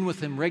commune with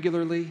Him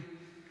regularly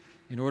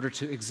in order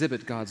to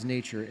exhibit God's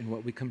nature in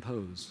what we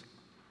compose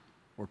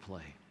or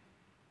play.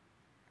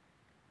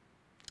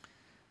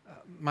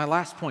 My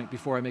last point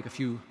before I make a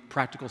few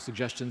practical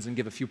suggestions and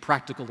give a few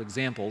practical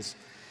examples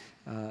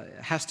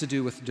has to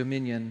do with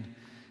dominion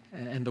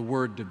and the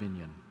word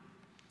dominion.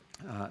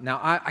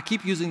 Now, I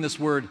keep using this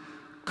word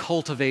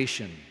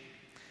cultivation.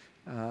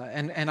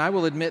 And I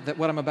will admit that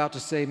what I'm about to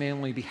say may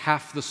only be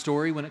half the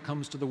story when it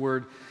comes to the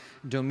word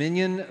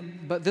dominion,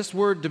 but this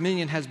word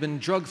dominion has been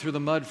dragged through the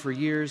mud for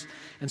years,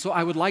 and so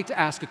I would like to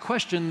ask a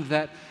question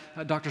that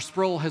Dr.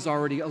 Sproul has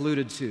already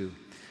alluded to.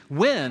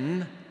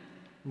 When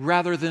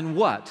rather than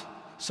what?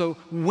 So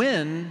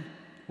when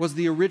was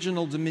the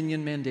original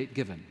dominion mandate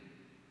given?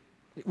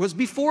 It was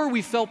before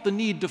we felt the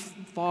need to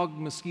fog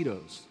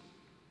mosquitoes.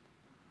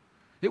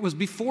 It was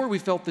before we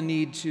felt the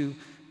need to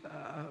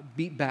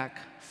beat back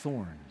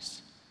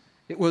thorns.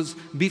 It was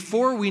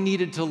before we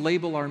needed to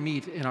label our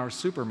meat in our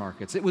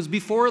supermarkets. It was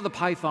before the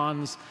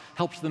pythons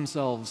helped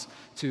themselves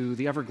to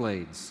the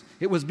Everglades.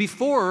 It was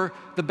before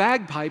the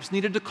bagpipes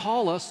needed to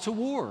call us to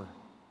war.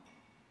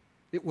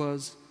 It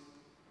was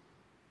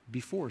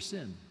before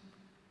sin.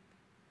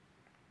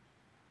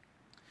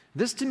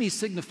 This to me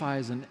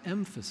signifies an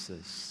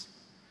emphasis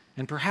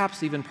and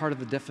perhaps even part of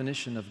the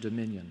definition of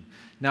dominion.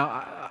 Now,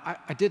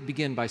 I did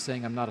begin by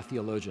saying I'm not a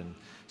theologian,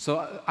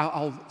 so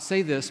I'll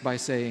say this by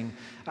saying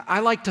I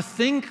like to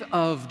think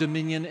of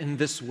dominion in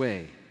this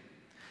way: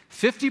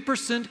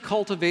 50%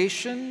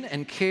 cultivation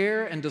and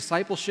care and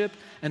discipleship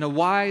and a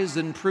wise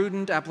and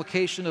prudent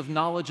application of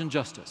knowledge and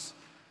justice.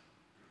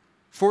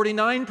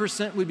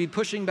 49% would be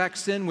pushing back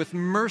sin with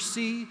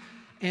mercy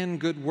and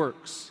good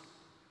works.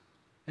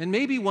 And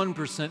maybe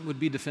 1% would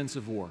be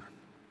defensive war.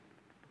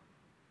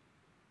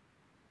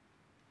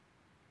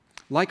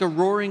 Like a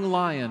roaring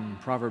lion,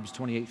 Proverbs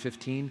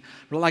 28:15,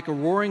 like a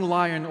roaring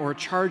lion or a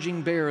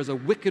charging bear is a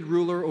wicked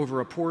ruler over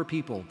a poor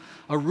people.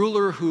 A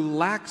ruler who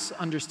lacks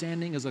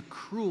understanding is a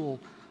cruel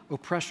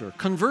oppressor.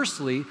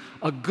 Conversely,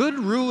 a good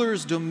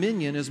ruler's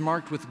dominion is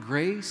marked with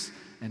grace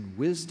and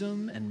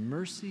wisdom and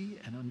mercy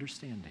and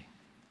understanding.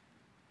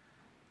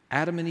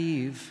 Adam and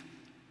Eve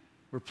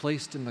were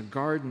placed in the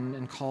garden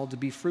and called to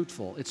be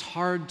fruitful. It's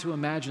hard to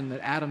imagine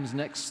that Adam's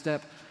next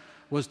step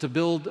was to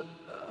build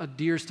a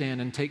deer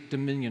stand and take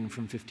dominion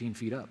from 15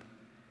 feet up.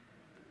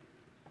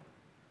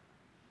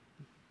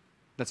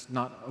 That's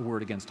not a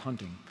word against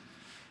hunting.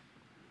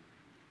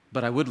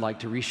 But I would like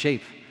to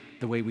reshape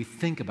the way we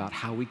think about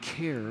how we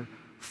care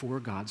for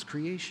God's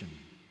creation.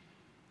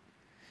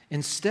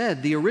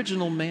 Instead, the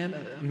original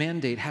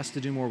mandate has to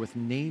do more with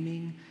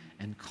naming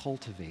and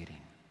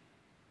cultivating.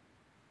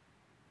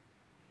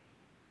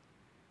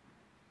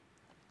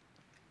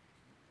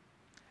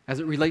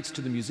 As it relates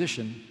to the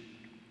musician,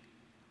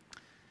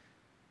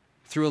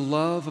 through a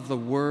love of the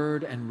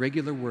Word and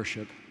regular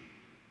worship,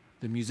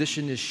 the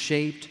musician is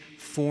shaped,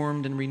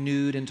 formed, and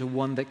renewed into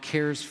one that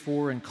cares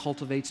for and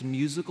cultivates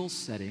musical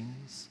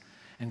settings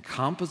and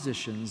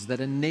compositions that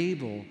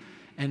enable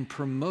and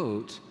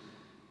promote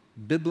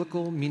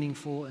biblical,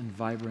 meaningful, and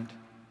vibrant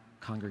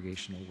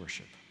congregational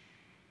worship.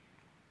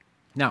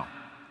 Now,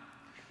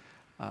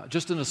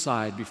 just an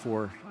aside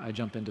before I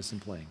jump into some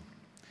playing.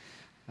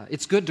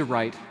 It's good to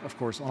write, of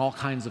course, on all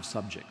kinds of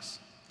subjects.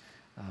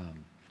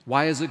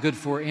 Why is it good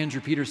for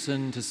Andrew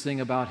Peterson to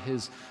sing about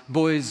his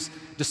boys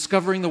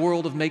discovering the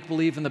world of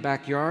make-believe in the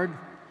backyard?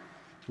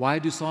 Why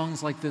do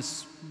songs like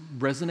this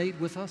resonate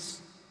with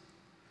us?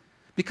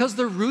 Because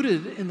they're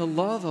rooted in the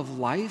love of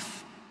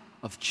life,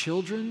 of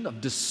children,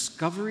 of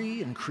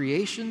discovery and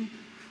creation.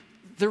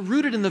 They're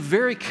rooted in the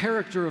very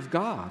character of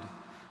God.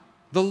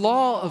 The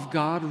law of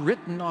God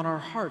written on our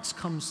hearts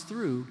comes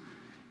through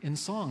in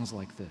songs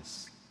like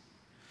this.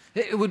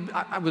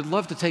 I would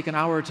love to take an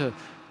hour to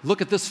look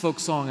at this folk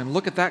song and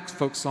look at that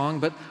folk song,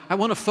 but I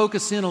want to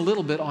focus in a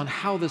little bit on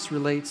how this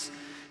relates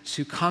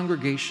to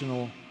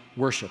congregational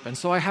worship. And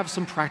so I have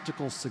some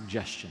practical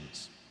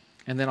suggestions,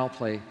 and then I'll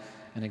play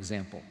an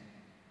example.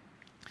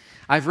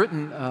 I've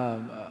written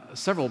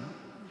several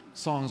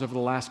songs over the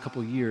last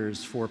couple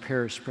years for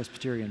Parish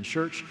Presbyterian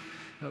Church.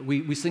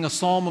 We sing a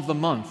psalm of the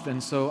month,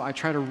 and so I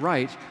try to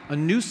write a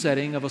new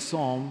setting of a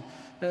psalm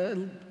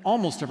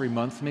almost every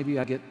month. Maybe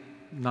I get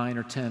 9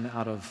 or 10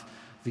 out of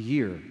the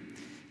year.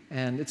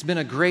 And it's been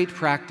a great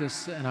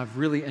practice, and I've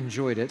really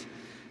enjoyed it.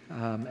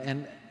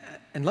 And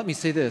let me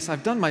say this,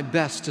 I've done my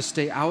best to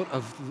stay out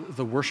of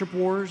the worship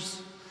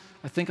wars.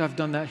 I think I've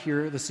done that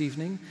here this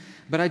evening.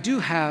 But I do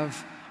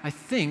have, I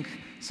think,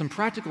 some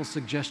practical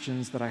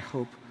suggestions that I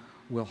hope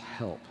will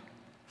help.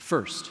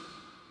 First,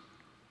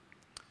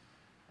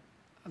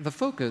 the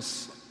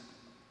focus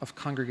of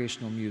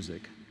congregational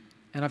music,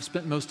 and I've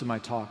spent most of my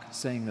talk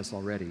saying this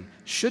already,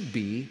 should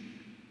be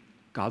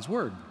God's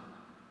Word.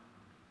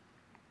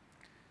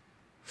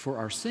 For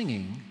our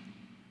singing,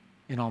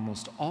 in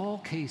almost all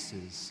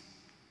cases,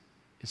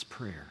 is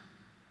prayer.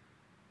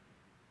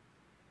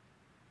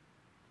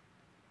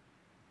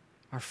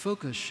 Our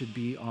focus should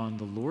be on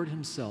the Lord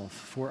Himself,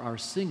 for our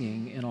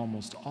singing, in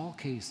almost all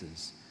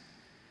cases,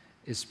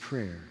 is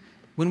prayer.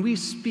 When we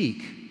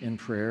speak in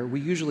prayer,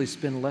 we usually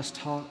spend less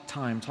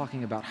time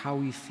talking about how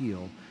we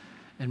feel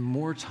and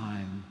more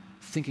time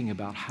thinking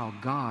about how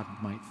God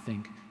might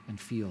think and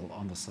feel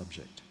on the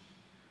subject.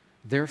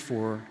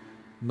 Therefore,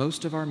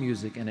 most of our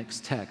music and its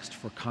text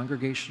for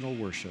congregational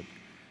worship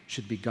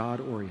should be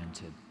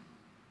God-oriented,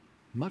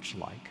 much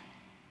like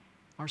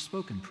our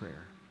spoken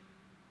prayer.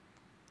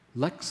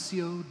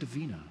 Lectio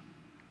Divina,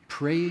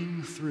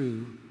 praying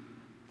through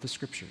the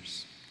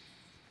Scriptures.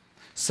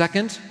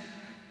 Second,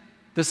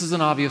 this is an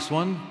obvious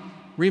one.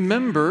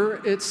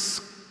 Remember,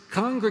 it's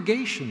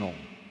congregational.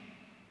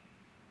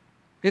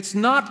 It's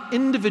not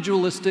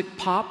individualistic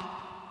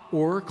pop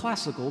or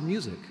classical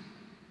music.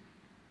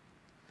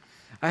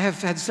 I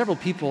have had several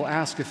people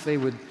ask if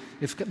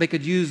they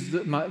could use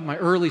my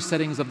early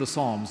settings of the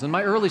Psalms. And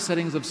my early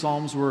settings of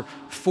Psalms were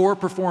for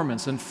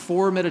performance and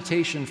for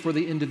meditation for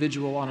the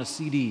individual on a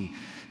CD.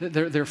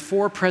 They're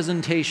for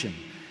presentation.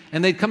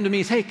 And they'd come to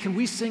me and say, hey, can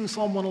we sing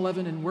Psalm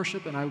 111 in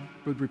worship? And I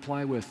would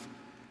reply with,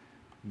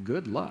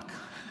 good luck.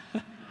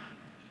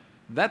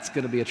 That's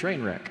going to be a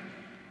train wreck.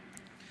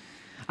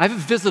 I've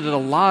visited a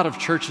lot of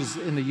churches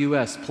in the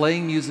U.S.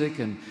 playing music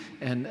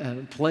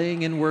and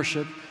playing in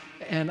worship.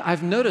 And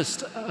I've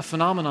noticed a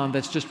phenomenon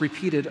that's just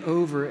repeated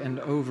over and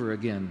over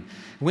again.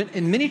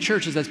 In many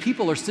churches, as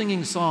people are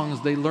singing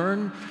songs they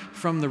learn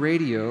from the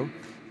radio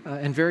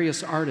and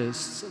various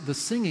artists, the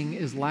singing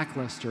is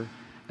lackluster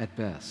at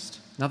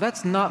best. Now,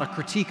 that's not a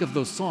critique of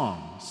those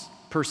songs,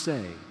 per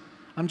se.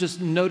 I'm just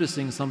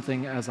noticing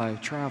something as I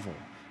travel.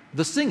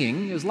 The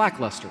singing is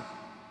lackluster.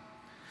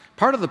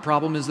 Part of the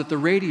problem is that the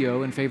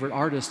radio and favorite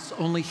artists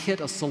only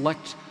hit a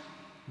select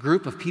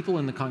group of people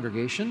in the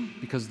congregation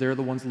because they're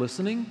the ones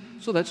listening,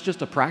 so that's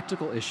just a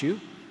practical issue.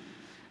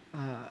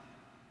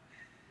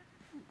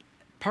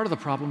 Part of the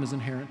problem is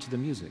inherent to the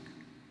music.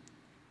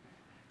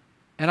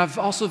 And I've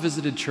also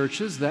visited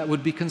churches that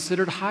would be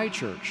considered high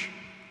church.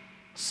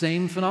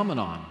 Same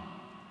phenomenon.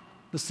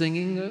 The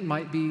singing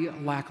might be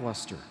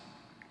lackluster.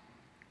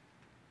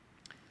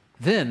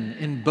 Then,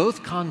 in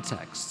both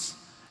contexts,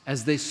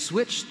 as they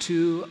switch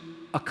to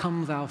a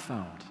come thou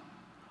fount,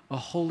 a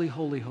holy,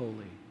 holy,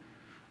 holy,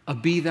 a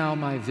be thou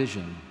my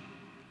vision,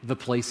 the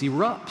place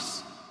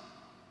erupts.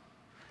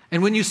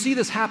 And when you see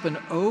this happen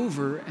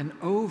over and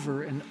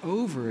over and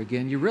over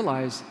again, you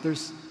realize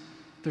there's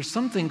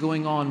something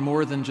going on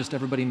more than just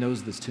everybody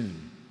knows this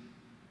tune.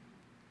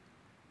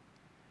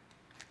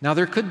 Now,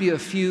 there could be a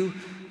few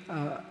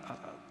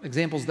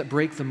examples that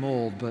break the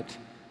mold, but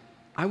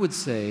I would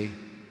say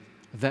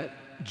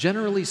that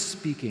generally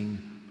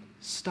speaking,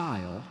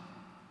 style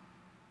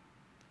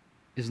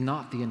is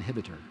not the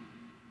inhibitor.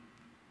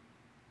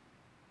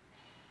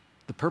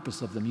 The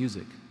purpose of the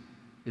music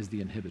is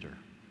the inhibitor.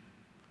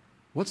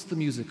 What's the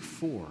music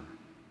for?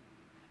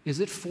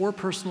 Is it for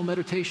personal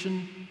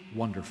meditation?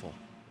 Wonderful.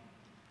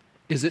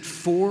 Is it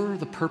for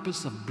the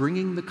purpose of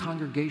bringing the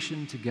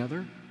congregation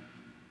together?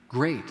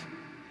 Great.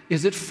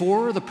 Is it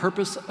for the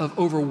purpose of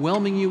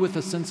overwhelming you with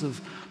a sense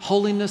of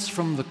holiness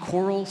from the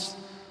chorals?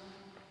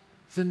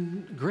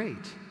 Then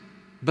great.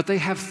 But they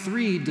have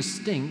three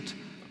distinct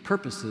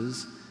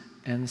purposes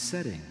and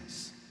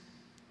settings.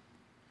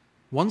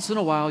 Once in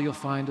a while, you'll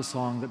find a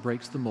song that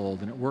breaks the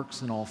mold, and it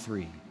works in all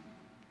three.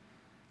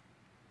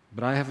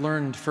 But I have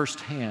learned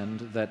firsthand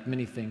that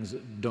many things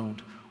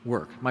don't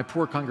work. My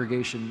poor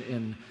congregation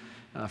in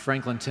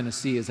Franklin,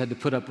 Tennessee has had to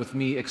put up with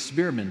me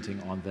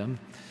experimenting on them.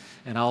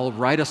 And I'll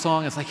write a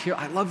song, it's like, here,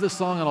 I love this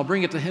song, and I'll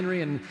bring it to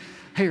Henry, and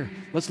here,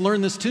 let's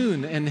learn this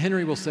tune. And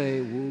Henry will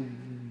say,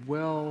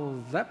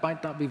 well, that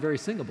might not be very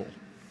singable.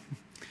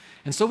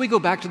 And so we go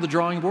back to the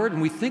drawing board,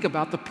 and we think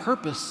about the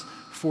purpose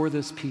for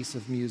this piece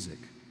of music.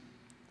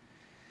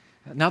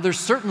 Now, there's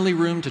certainly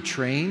room to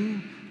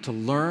train, to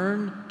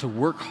learn, to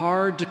work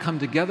hard, to come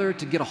together,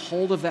 to get a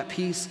hold of that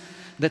piece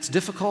that's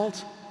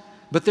difficult.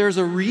 But there's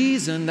a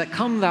reason that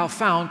Come Thou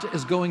Fount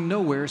is going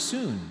nowhere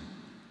soon.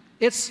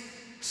 It's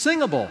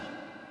singable.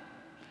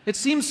 It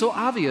seems so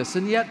obvious,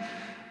 and yet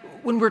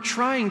when we're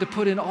trying to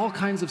put in all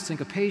kinds of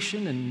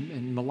syncopation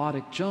and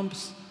melodic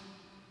jumps,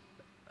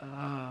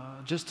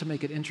 just to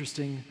make it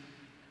interesting,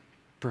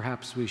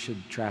 perhaps we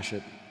should trash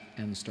it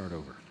and start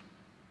over.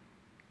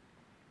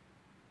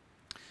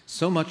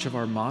 So much of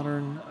our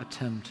modern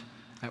attempt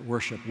at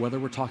worship, whether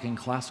we're talking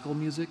classical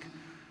music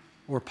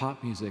or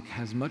pop music,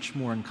 has much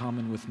more in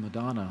common with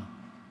Madonna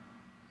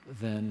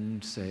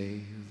than, say,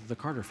 the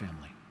Carter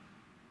family.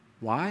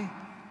 Why?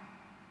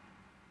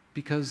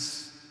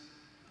 Because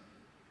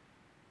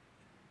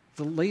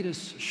the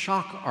latest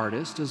shock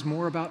artist is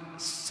more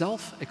about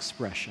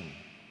self-expression.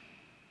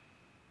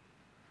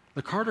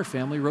 The Carter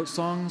family wrote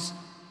songs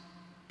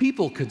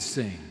people could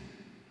sing.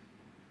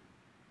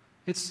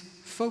 It's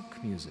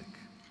folk music.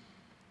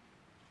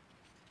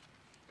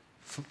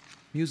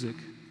 Music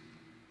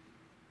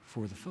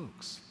for the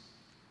folks.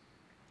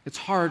 It's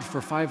hard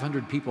for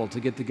 500 people to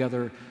get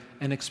together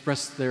and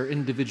express their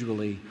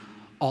individually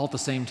all at the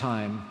same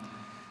time,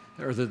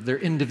 or their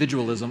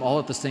individualism all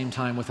at the same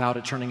time without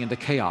it turning into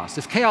chaos.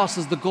 If chaos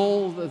is the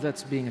goal,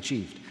 that's being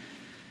achieved.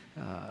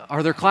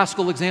 Are there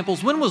classical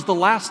examples? When was the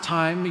last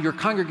time your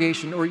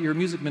congregation or your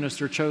music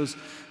minister chose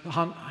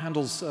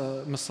Handel's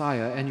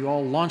Messiah and you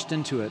all launched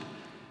into it?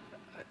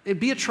 It'd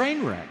be a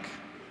train wreck.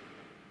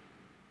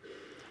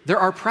 There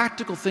are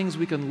practical things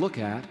we can look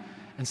at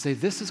and say,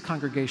 this is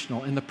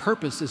congregational, and the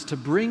purpose is to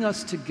bring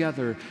us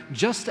together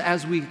just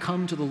as we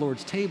come to the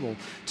Lord's table,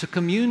 to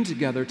commune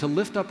together, to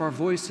lift up our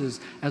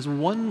voices as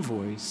one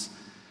voice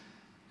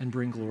and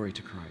bring glory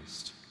to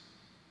Christ.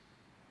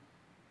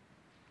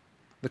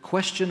 The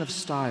question of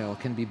style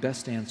can be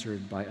best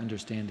answered by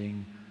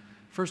understanding,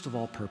 first of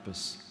all,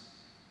 purpose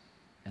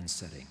and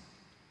setting.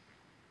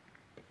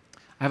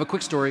 I have a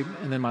quick story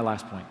and then my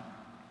last point.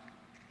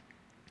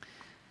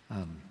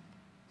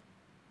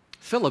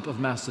 Philip of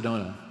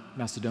Macedonia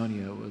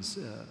was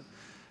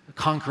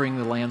conquering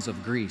the lands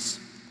of Greece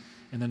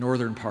in the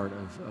northern part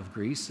of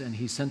Greece, and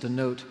he sent a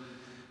note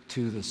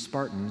to the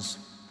Spartans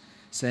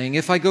saying,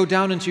 "If I go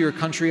down into your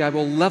country, I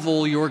will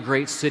level your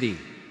great city."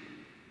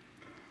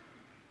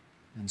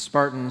 And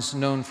Spartans,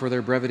 known for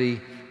their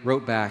brevity,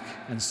 wrote back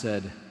and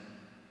said,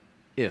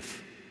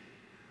 "If."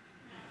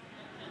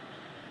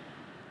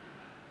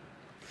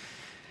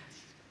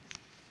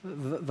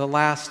 The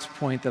last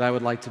point that I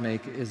would like to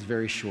make is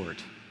very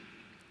short.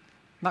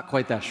 Not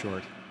quite that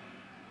short.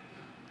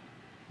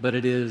 But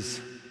it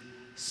is,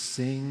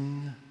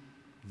 sing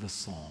the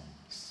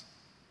Psalms.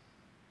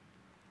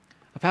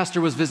 A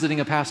pastor was visiting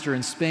a pastor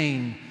in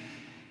Spain,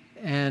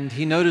 and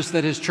he noticed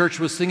that his church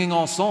was singing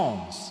all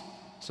psalms.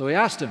 So he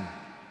asked him,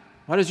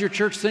 "Why does your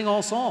church sing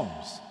all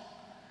psalms?"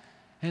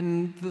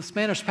 And the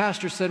Spanish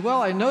pastor said,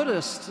 "Well, I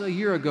noticed a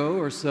year ago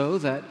or so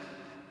that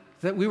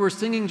we were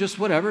singing just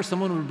whatever.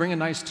 Someone would bring a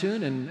nice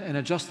tune and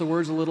adjust the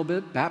words a little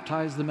bit,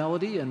 baptize the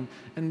melody, and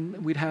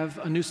we'd have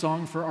a new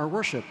song for our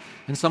worship.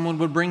 And someone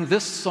would bring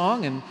this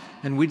song,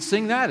 and we'd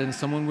sing that, and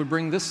someone would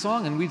bring this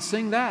song, and we'd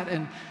sing that.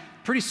 And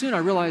pretty soon I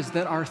realized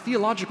that our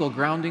theological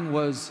grounding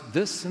was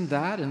this and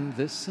that and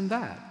this and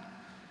that."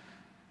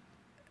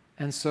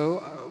 And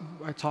so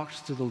I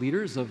talked to the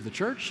leaders of the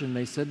church, and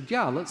they said,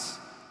 "Yeah, let's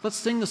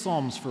sing the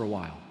Psalms for a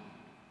while."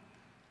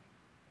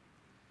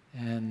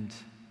 And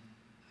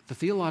the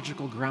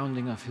theological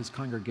grounding of his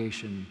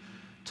congregation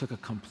took a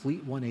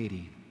complete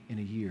 180 in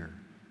a year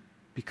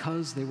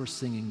because they were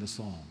singing the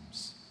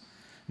Psalms.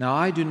 Now,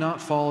 I do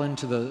not fall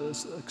into the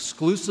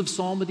exclusive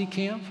psalmody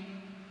camp,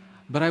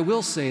 but I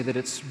will say that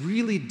it's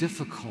really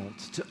difficult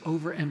to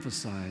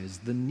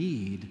overemphasize the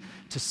need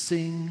to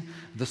sing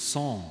the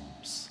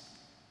Psalms.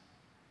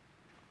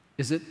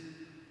 Is it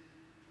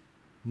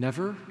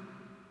never?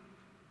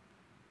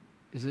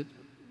 Is it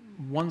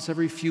once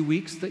every few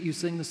weeks that you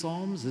sing the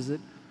Psalms? Is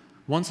it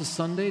once a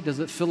Sunday? Does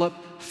it fill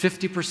up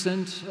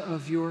 50%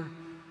 of your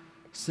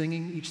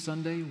singing each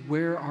Sunday?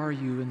 Where are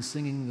you in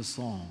singing the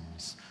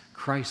Psalms?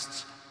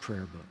 Christ's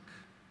prayer book,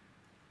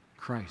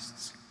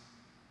 Christ's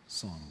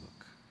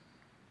songbook.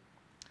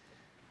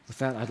 With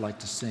that, I'd like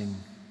to sing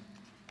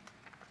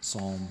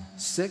Psalm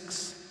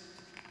 6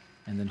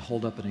 and then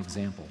hold up an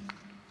example.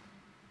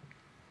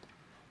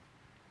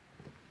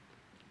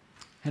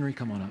 Henry,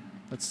 come on up.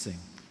 Let's sing.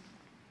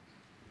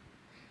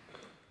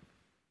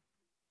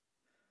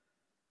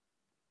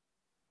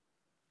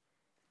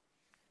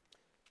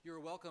 You're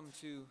welcome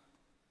to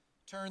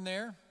turn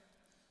there,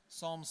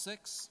 Psalm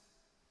 6.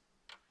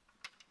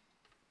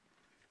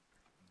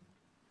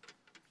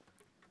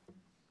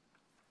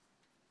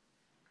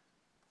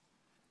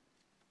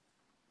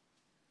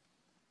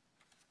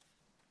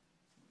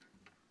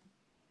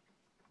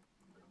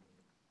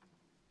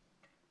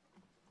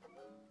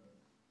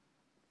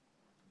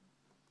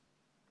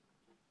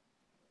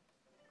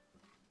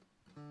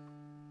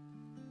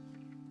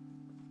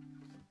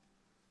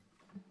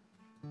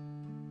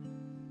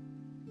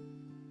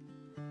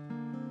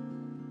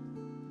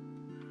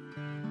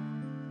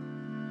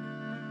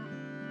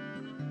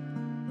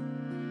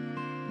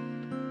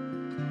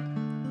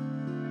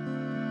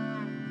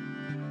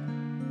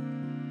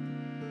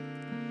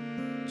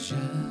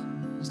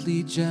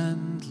 Gently,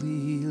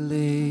 gently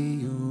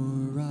lay your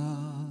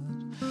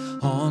rod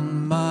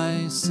on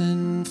my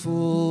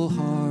sinful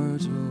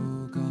heart,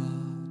 O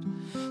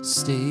God.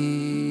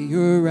 Stay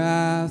your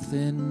wrath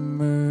in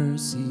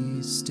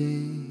mercy,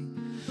 stay,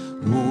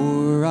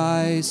 or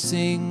I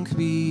sink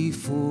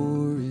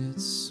before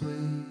its sway.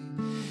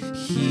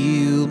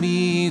 Heal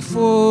me,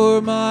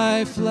 for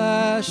my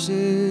flesh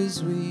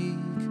is weak.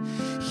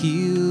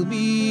 Heal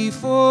me,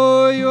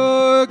 for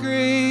your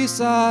grace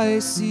I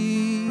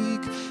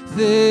seek.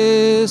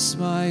 This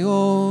my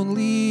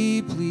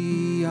only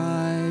plea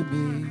I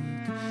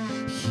make.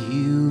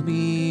 Heal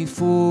me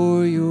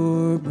for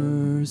your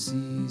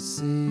mercy's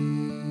sake.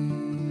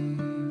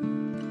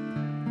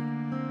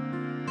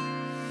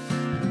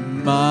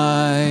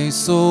 My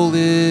soul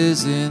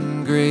is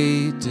in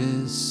great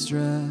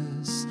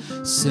distress.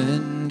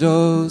 Send,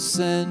 oh,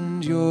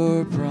 send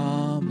your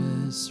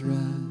promise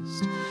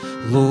rest.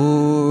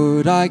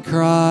 Lord, I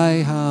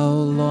cry, how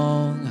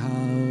long, how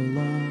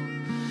long?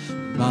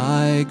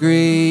 My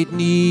great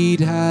need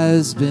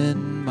has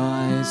been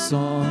my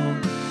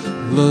song.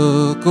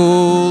 Look,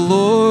 O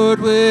Lord,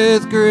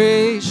 with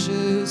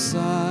gracious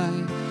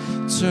eye.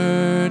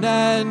 Turn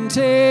and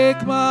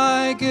take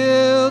my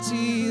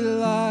guilty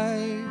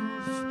life.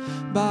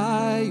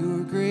 By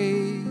your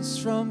grace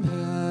from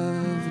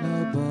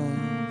heaven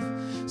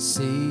above,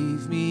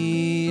 save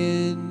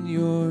me in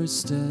your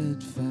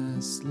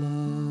steadfast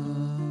love.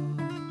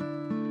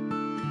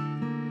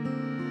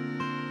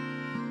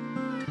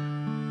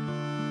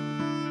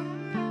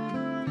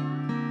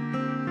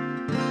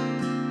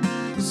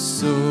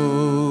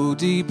 So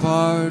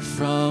depart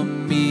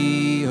from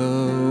me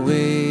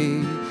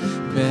away,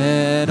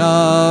 men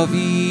of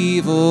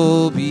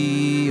evil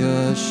be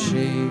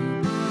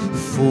ashamed,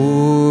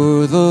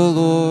 for the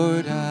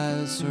Lord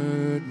has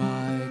heard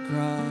my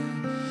cry,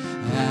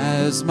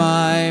 as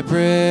my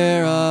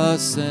prayer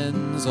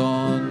ascends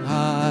on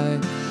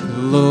high.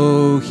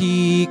 Lo,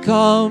 he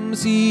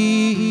comes,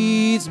 he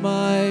heeds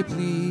my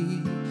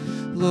plea.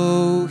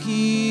 Lo,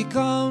 he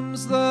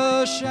comes,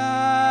 the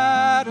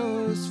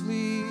shadows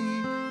flee.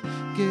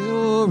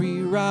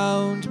 Glory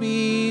round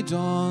me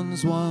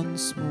dawns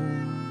once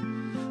more.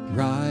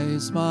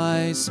 Rise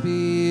my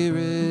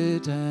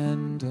spirit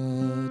and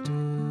adore.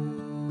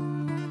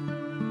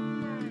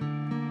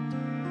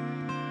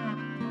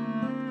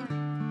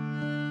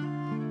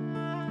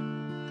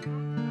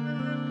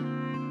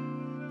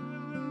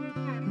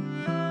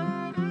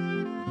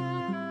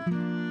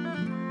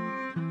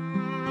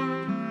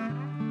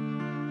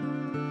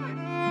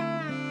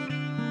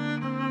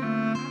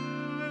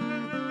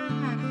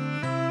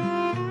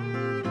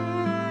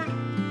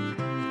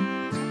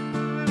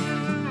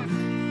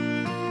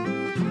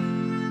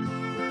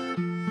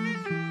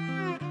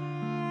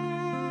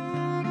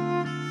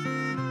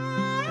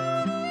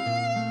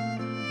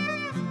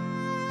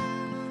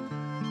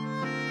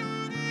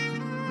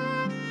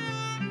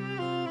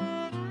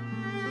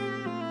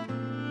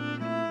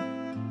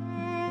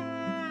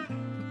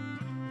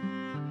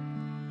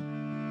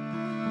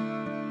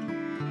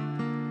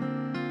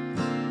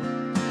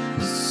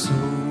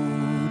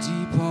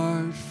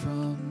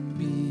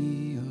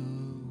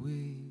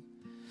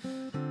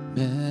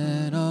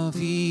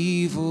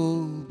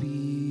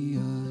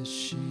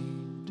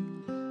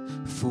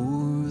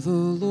 For the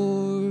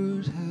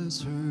Lord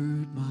has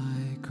heard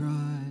my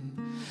cry,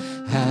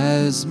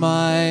 as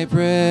my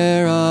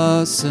prayer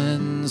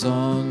ascends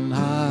on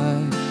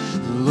high.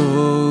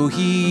 Lo,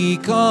 he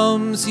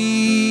comes,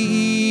 he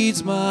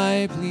heeds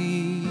my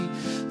plea.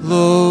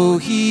 Lo,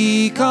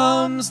 he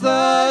comes,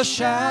 the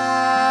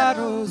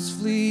shadows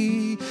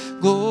flee.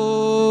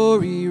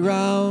 Glory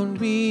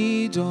round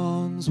me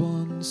dawns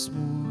once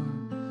more.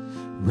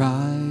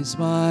 Rise,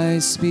 my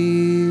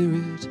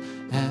spirit,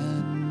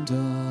 and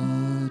adore.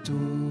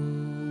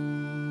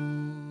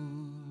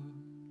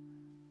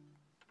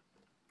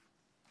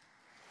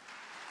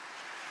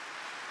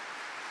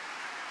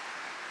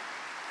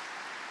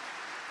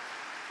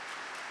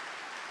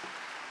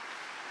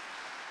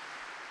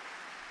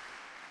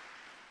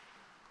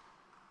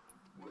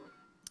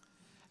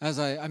 As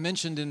I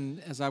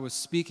mentioned as I was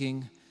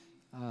speaking,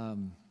 I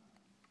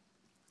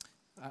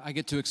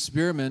get to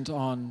experiment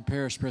on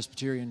Parish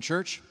Presbyterian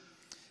Church,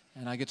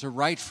 and I get to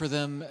write for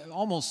them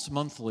almost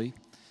monthly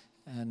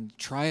and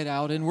try it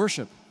out in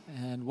worship.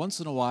 And once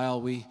in a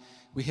while, we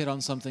hit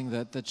on something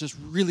that just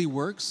really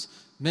works.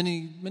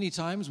 Many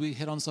times we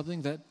hit on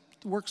something that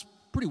works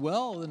pretty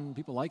well, and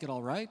people like it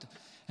all right.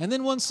 And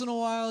then once in a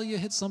while, you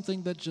hit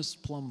something that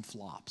just plumb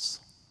flops.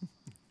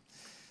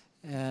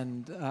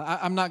 And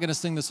I'm not going to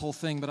sing this whole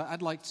thing, but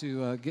I'd like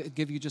to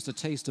give you just a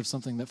taste of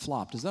something that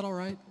flopped. Is that all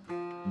right?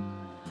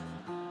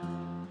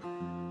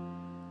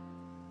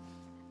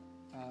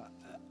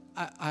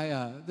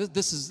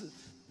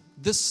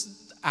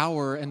 This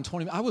hour and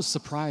 20 minutes. I was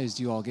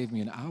surprised you all gave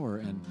me an hour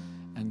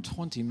and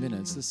 20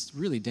 minutes. This is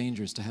really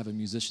dangerous to have a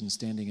musician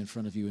standing in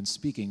front of you and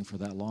speaking for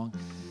that long.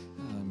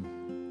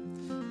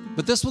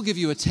 But this will give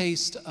you a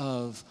taste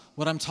of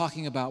what I'm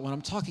talking about when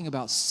I'm talking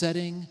about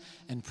setting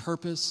and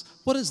purpose.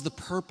 What is the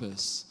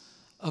purpose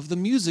of the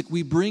music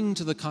we bring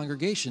to the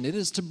congregation? It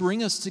is to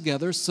bring us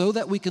together so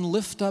that we can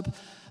lift up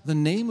the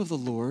name of the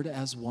Lord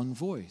as one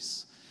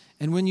voice.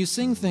 And when you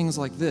sing things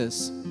like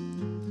this,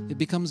 it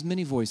becomes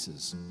many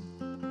voices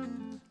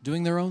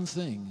doing their own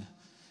thing,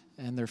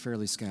 and they're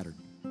fairly scattered.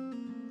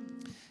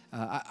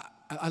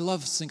 I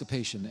love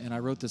syncopation, and I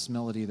wrote this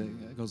melody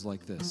that goes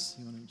like this.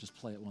 You want to just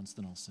play it once,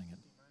 then I'll sing it.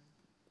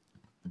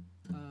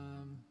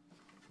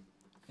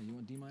 And you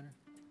want D minor?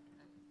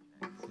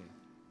 Okay.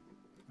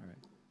 All right.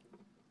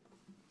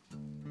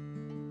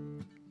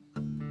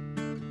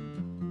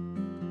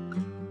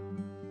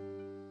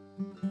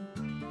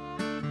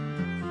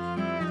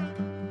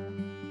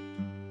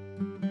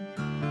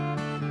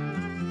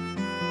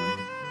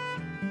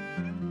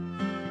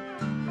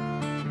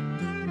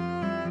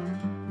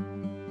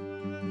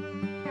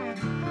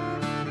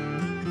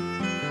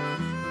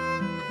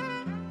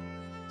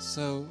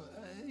 So,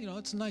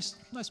 it's a nice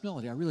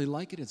melody. I really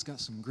like it. It's got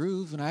some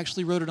groove, and I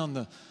actually wrote it on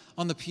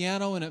the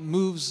piano, and it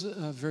moves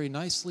very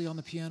nicely on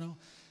the piano.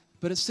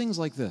 But it sings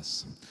like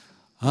this: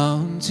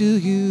 Unto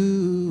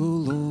you, O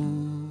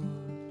Lord,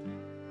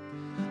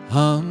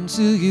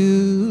 unto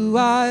you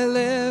I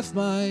lift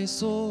my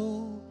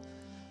soul.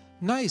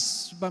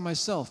 Nice by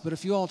myself, but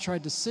if you all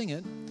tried to sing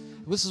it,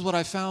 this is what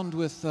I found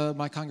with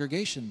my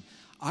congregation.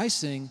 I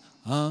sing,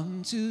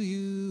 Unto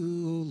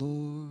you, O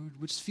Lord,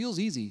 which feels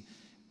easy.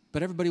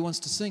 But everybody wants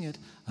to sing it,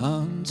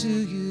 Unto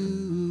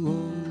you,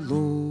 O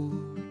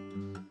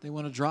Lord. They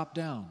want to drop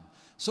down.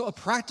 So a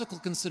practical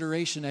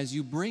consideration as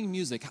you bring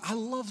music. I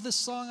love this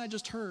song I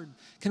just heard.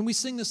 Can we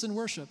sing this in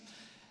worship?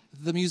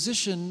 The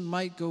musician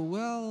might go,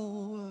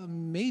 well,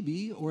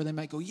 maybe, or they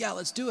might go, yeah,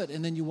 let's do it.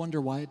 And then you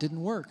wonder why it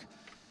didn't work.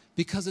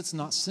 Because it's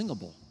not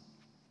singable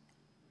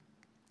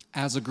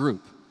as a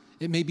group.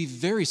 It may be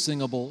very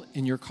singable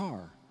in your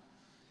car.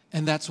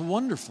 And that's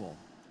wonderful.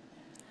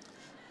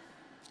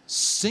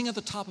 Sing at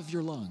the top of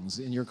your lungs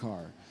in your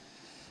car.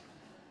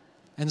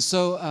 And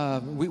so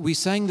we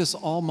sang this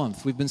all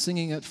month. We've been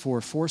singing it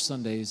for 4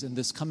 Sundays, and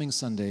this coming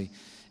Sunday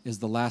is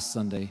the last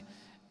Sunday.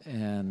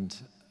 And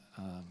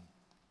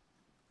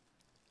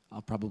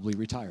I'll probably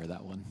retire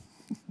that one.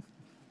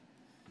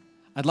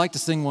 I'd like to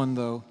sing one,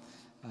 though,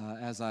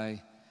 as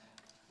I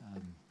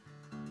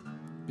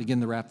begin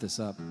to wrap this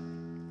up.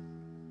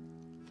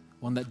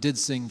 One that did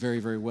sing very,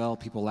 very well.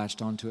 People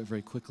latched onto it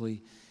very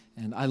quickly.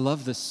 And I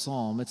love this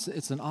psalm.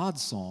 It's an odd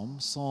psalm,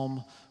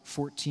 Psalm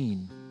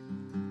 14.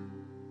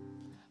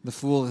 The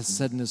fool has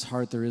said in his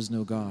heart, there is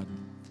no God.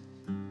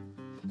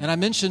 And I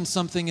mentioned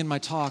something in my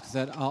talk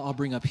that I'll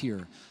bring up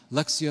here,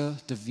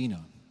 Lectio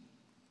Divina.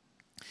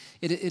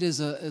 It is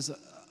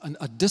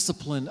a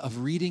discipline of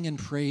reading and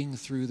praying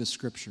through the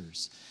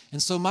Scriptures.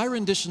 And so my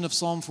rendition of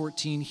Psalm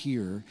 14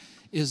 here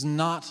is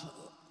not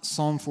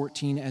Psalm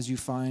 14 as you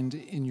find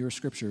in your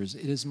Scriptures.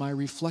 It is my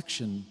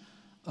reflection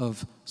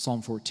of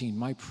Psalm 14,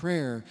 my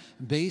prayer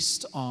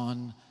based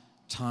on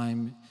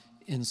time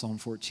in Psalm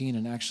 14.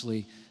 And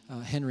actually,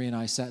 Henry and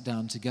I sat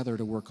down together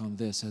to work on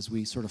this as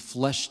we sort of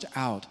fleshed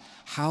out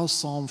how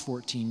Psalm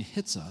 14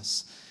 hits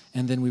us,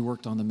 and then we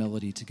worked on the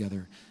melody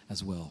together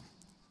as well.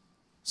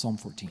 Psalm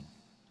 14.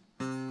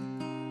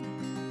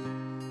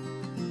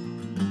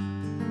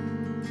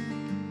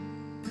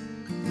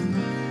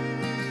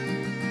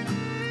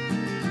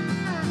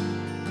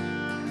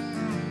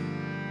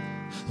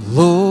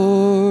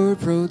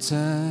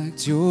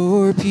 protect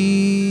your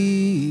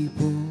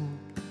people.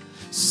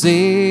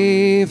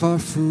 Save our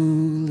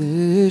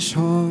foolish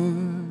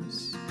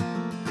hearts.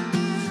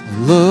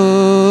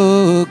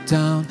 Look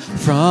down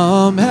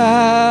from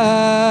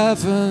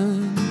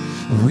heaven.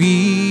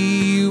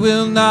 We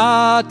will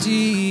not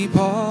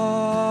depart.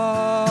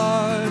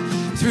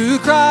 Through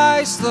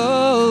Christ the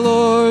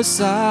Lord,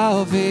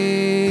 salvation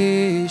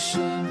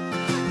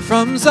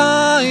from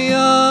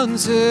Zion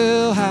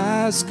till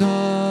has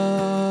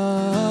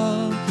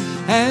come,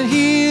 and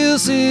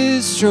heals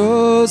his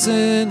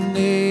chosen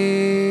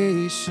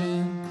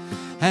nation,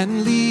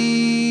 and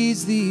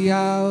leads the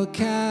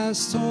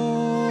outcast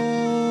home.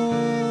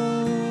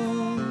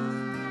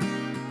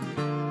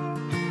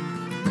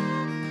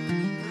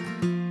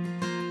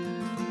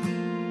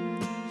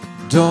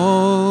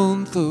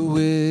 Don't the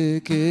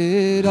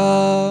wicked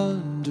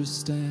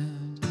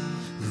understand?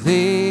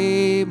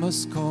 They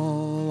must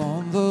call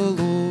on the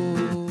Lord.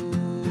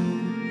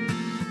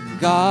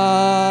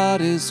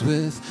 God is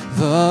with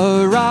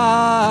the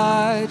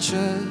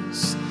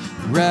righteous,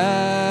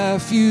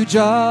 refuge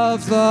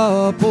of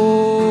the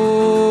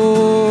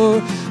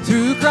poor.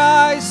 Through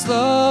Christ the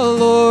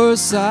Lord,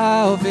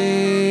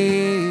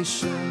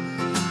 salvation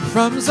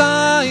from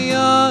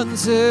Zion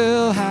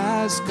till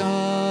has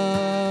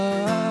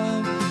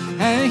come,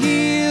 and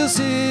heals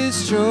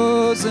his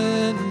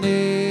chosen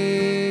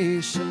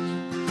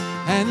nation,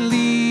 and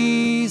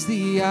leads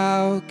the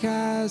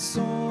outcast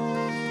home.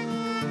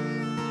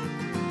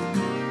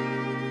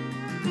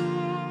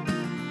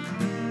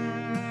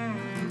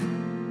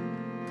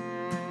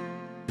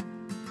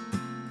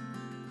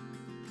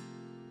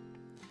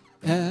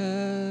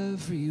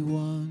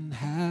 Everyone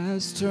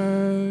has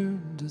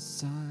turned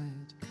aside,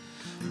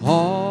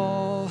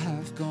 all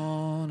have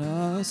gone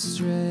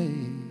astray.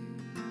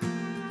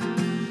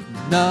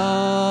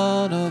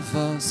 None of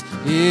us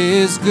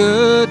is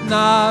good,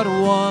 not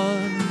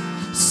one.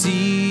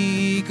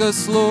 Seek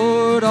us,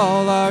 Lord,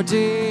 all our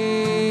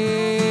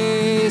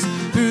days.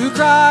 Through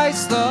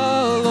Christ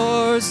the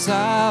Lord,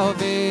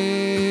 salvation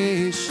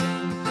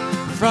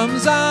from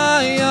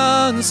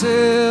Zion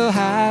till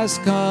has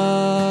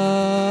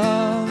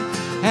come,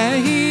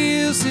 and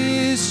heals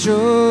his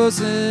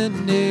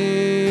chosen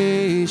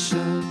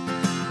nation,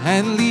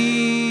 and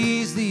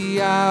leads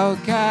the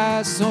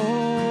outcast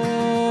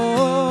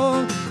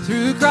home.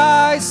 Through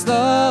Christ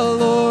the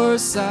Lord,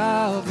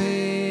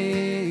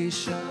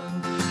 salvation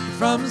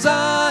from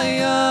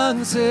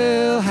Zion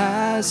till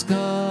has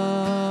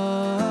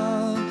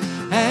come,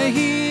 and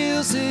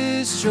heals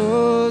his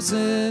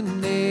chosen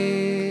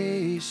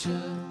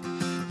nation,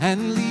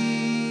 and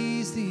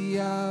leads the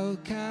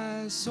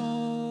outcast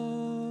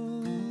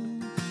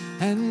home,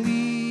 and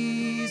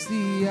leads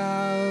the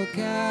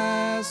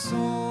outcast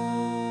home.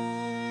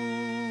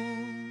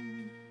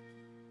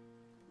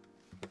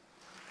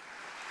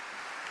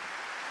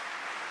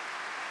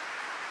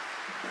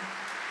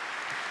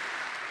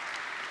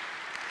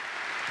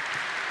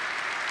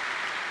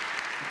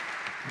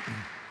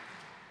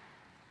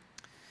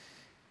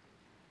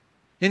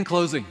 In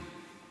closing,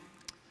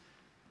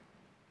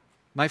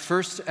 my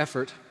first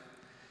effort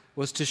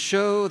was to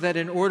show that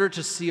in order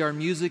to see our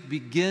music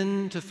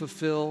begin to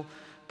fulfill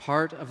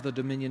part of the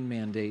Dominion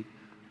mandate,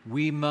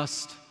 we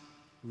must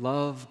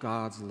love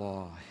God's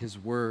law, His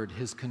word,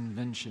 His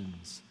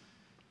conventions,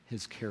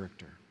 His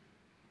character.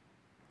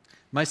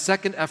 My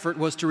second effort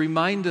was to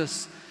remind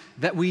us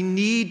that we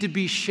need to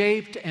be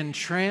shaped and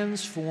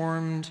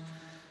transformed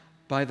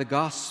by the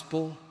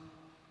gospel,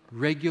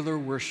 regular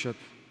worship,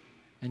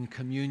 and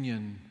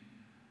communion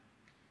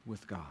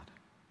with God.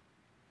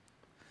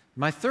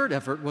 My third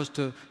effort was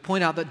to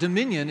point out that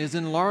dominion is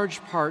in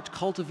large part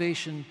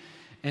cultivation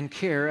and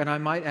care, and I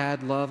might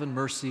add love and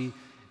mercy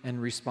and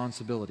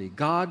responsibility.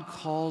 God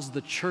calls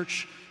the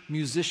church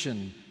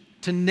musician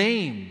to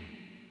name,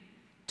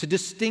 to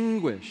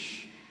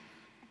distinguish,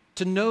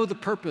 to know the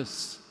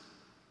purpose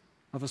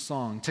of a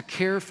song, to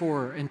care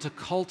for and to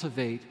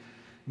cultivate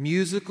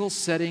musical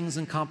settings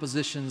and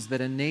compositions that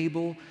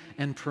enable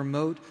and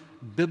promote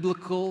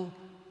biblical,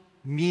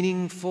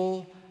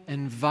 meaningful,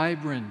 and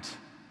vibrant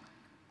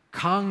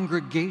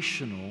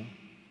congregational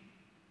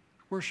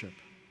worship.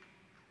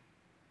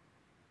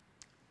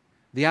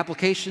 The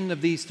application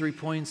of these 3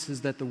 points is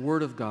that the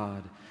Word of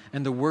God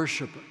and the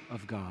worship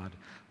of God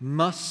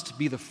must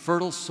be the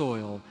fertile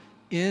soil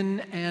in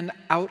and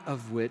out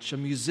of which a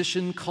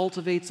musician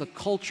cultivates a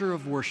culture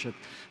of worship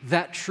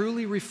that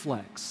truly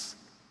reflects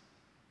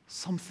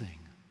something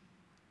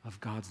of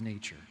God's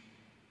nature.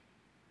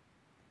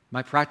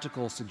 My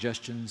practical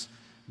suggestions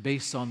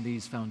based on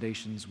these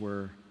foundations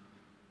were: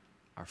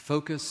 our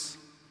focus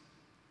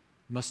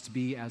must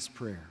be as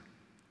prayer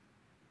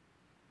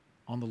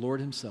on the Lord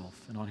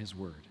Himself and on His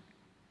Word.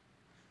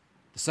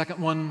 The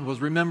second one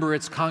was remember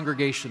it's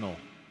congregational.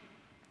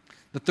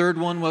 The third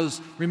one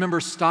was remember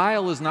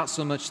style is not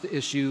so much the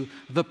issue,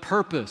 the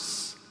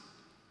purpose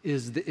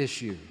is the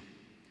issue.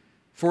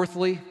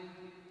 Fourthly,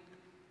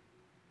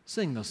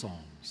 sing the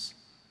psalms,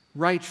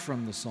 write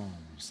from the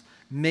psalms,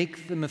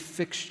 make them a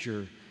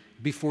fixture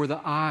before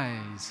the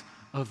eyes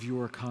of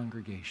your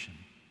congregation.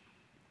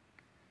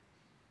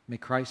 May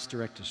Christ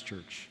direct His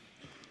church.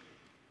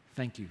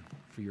 Thank you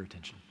for your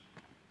attention.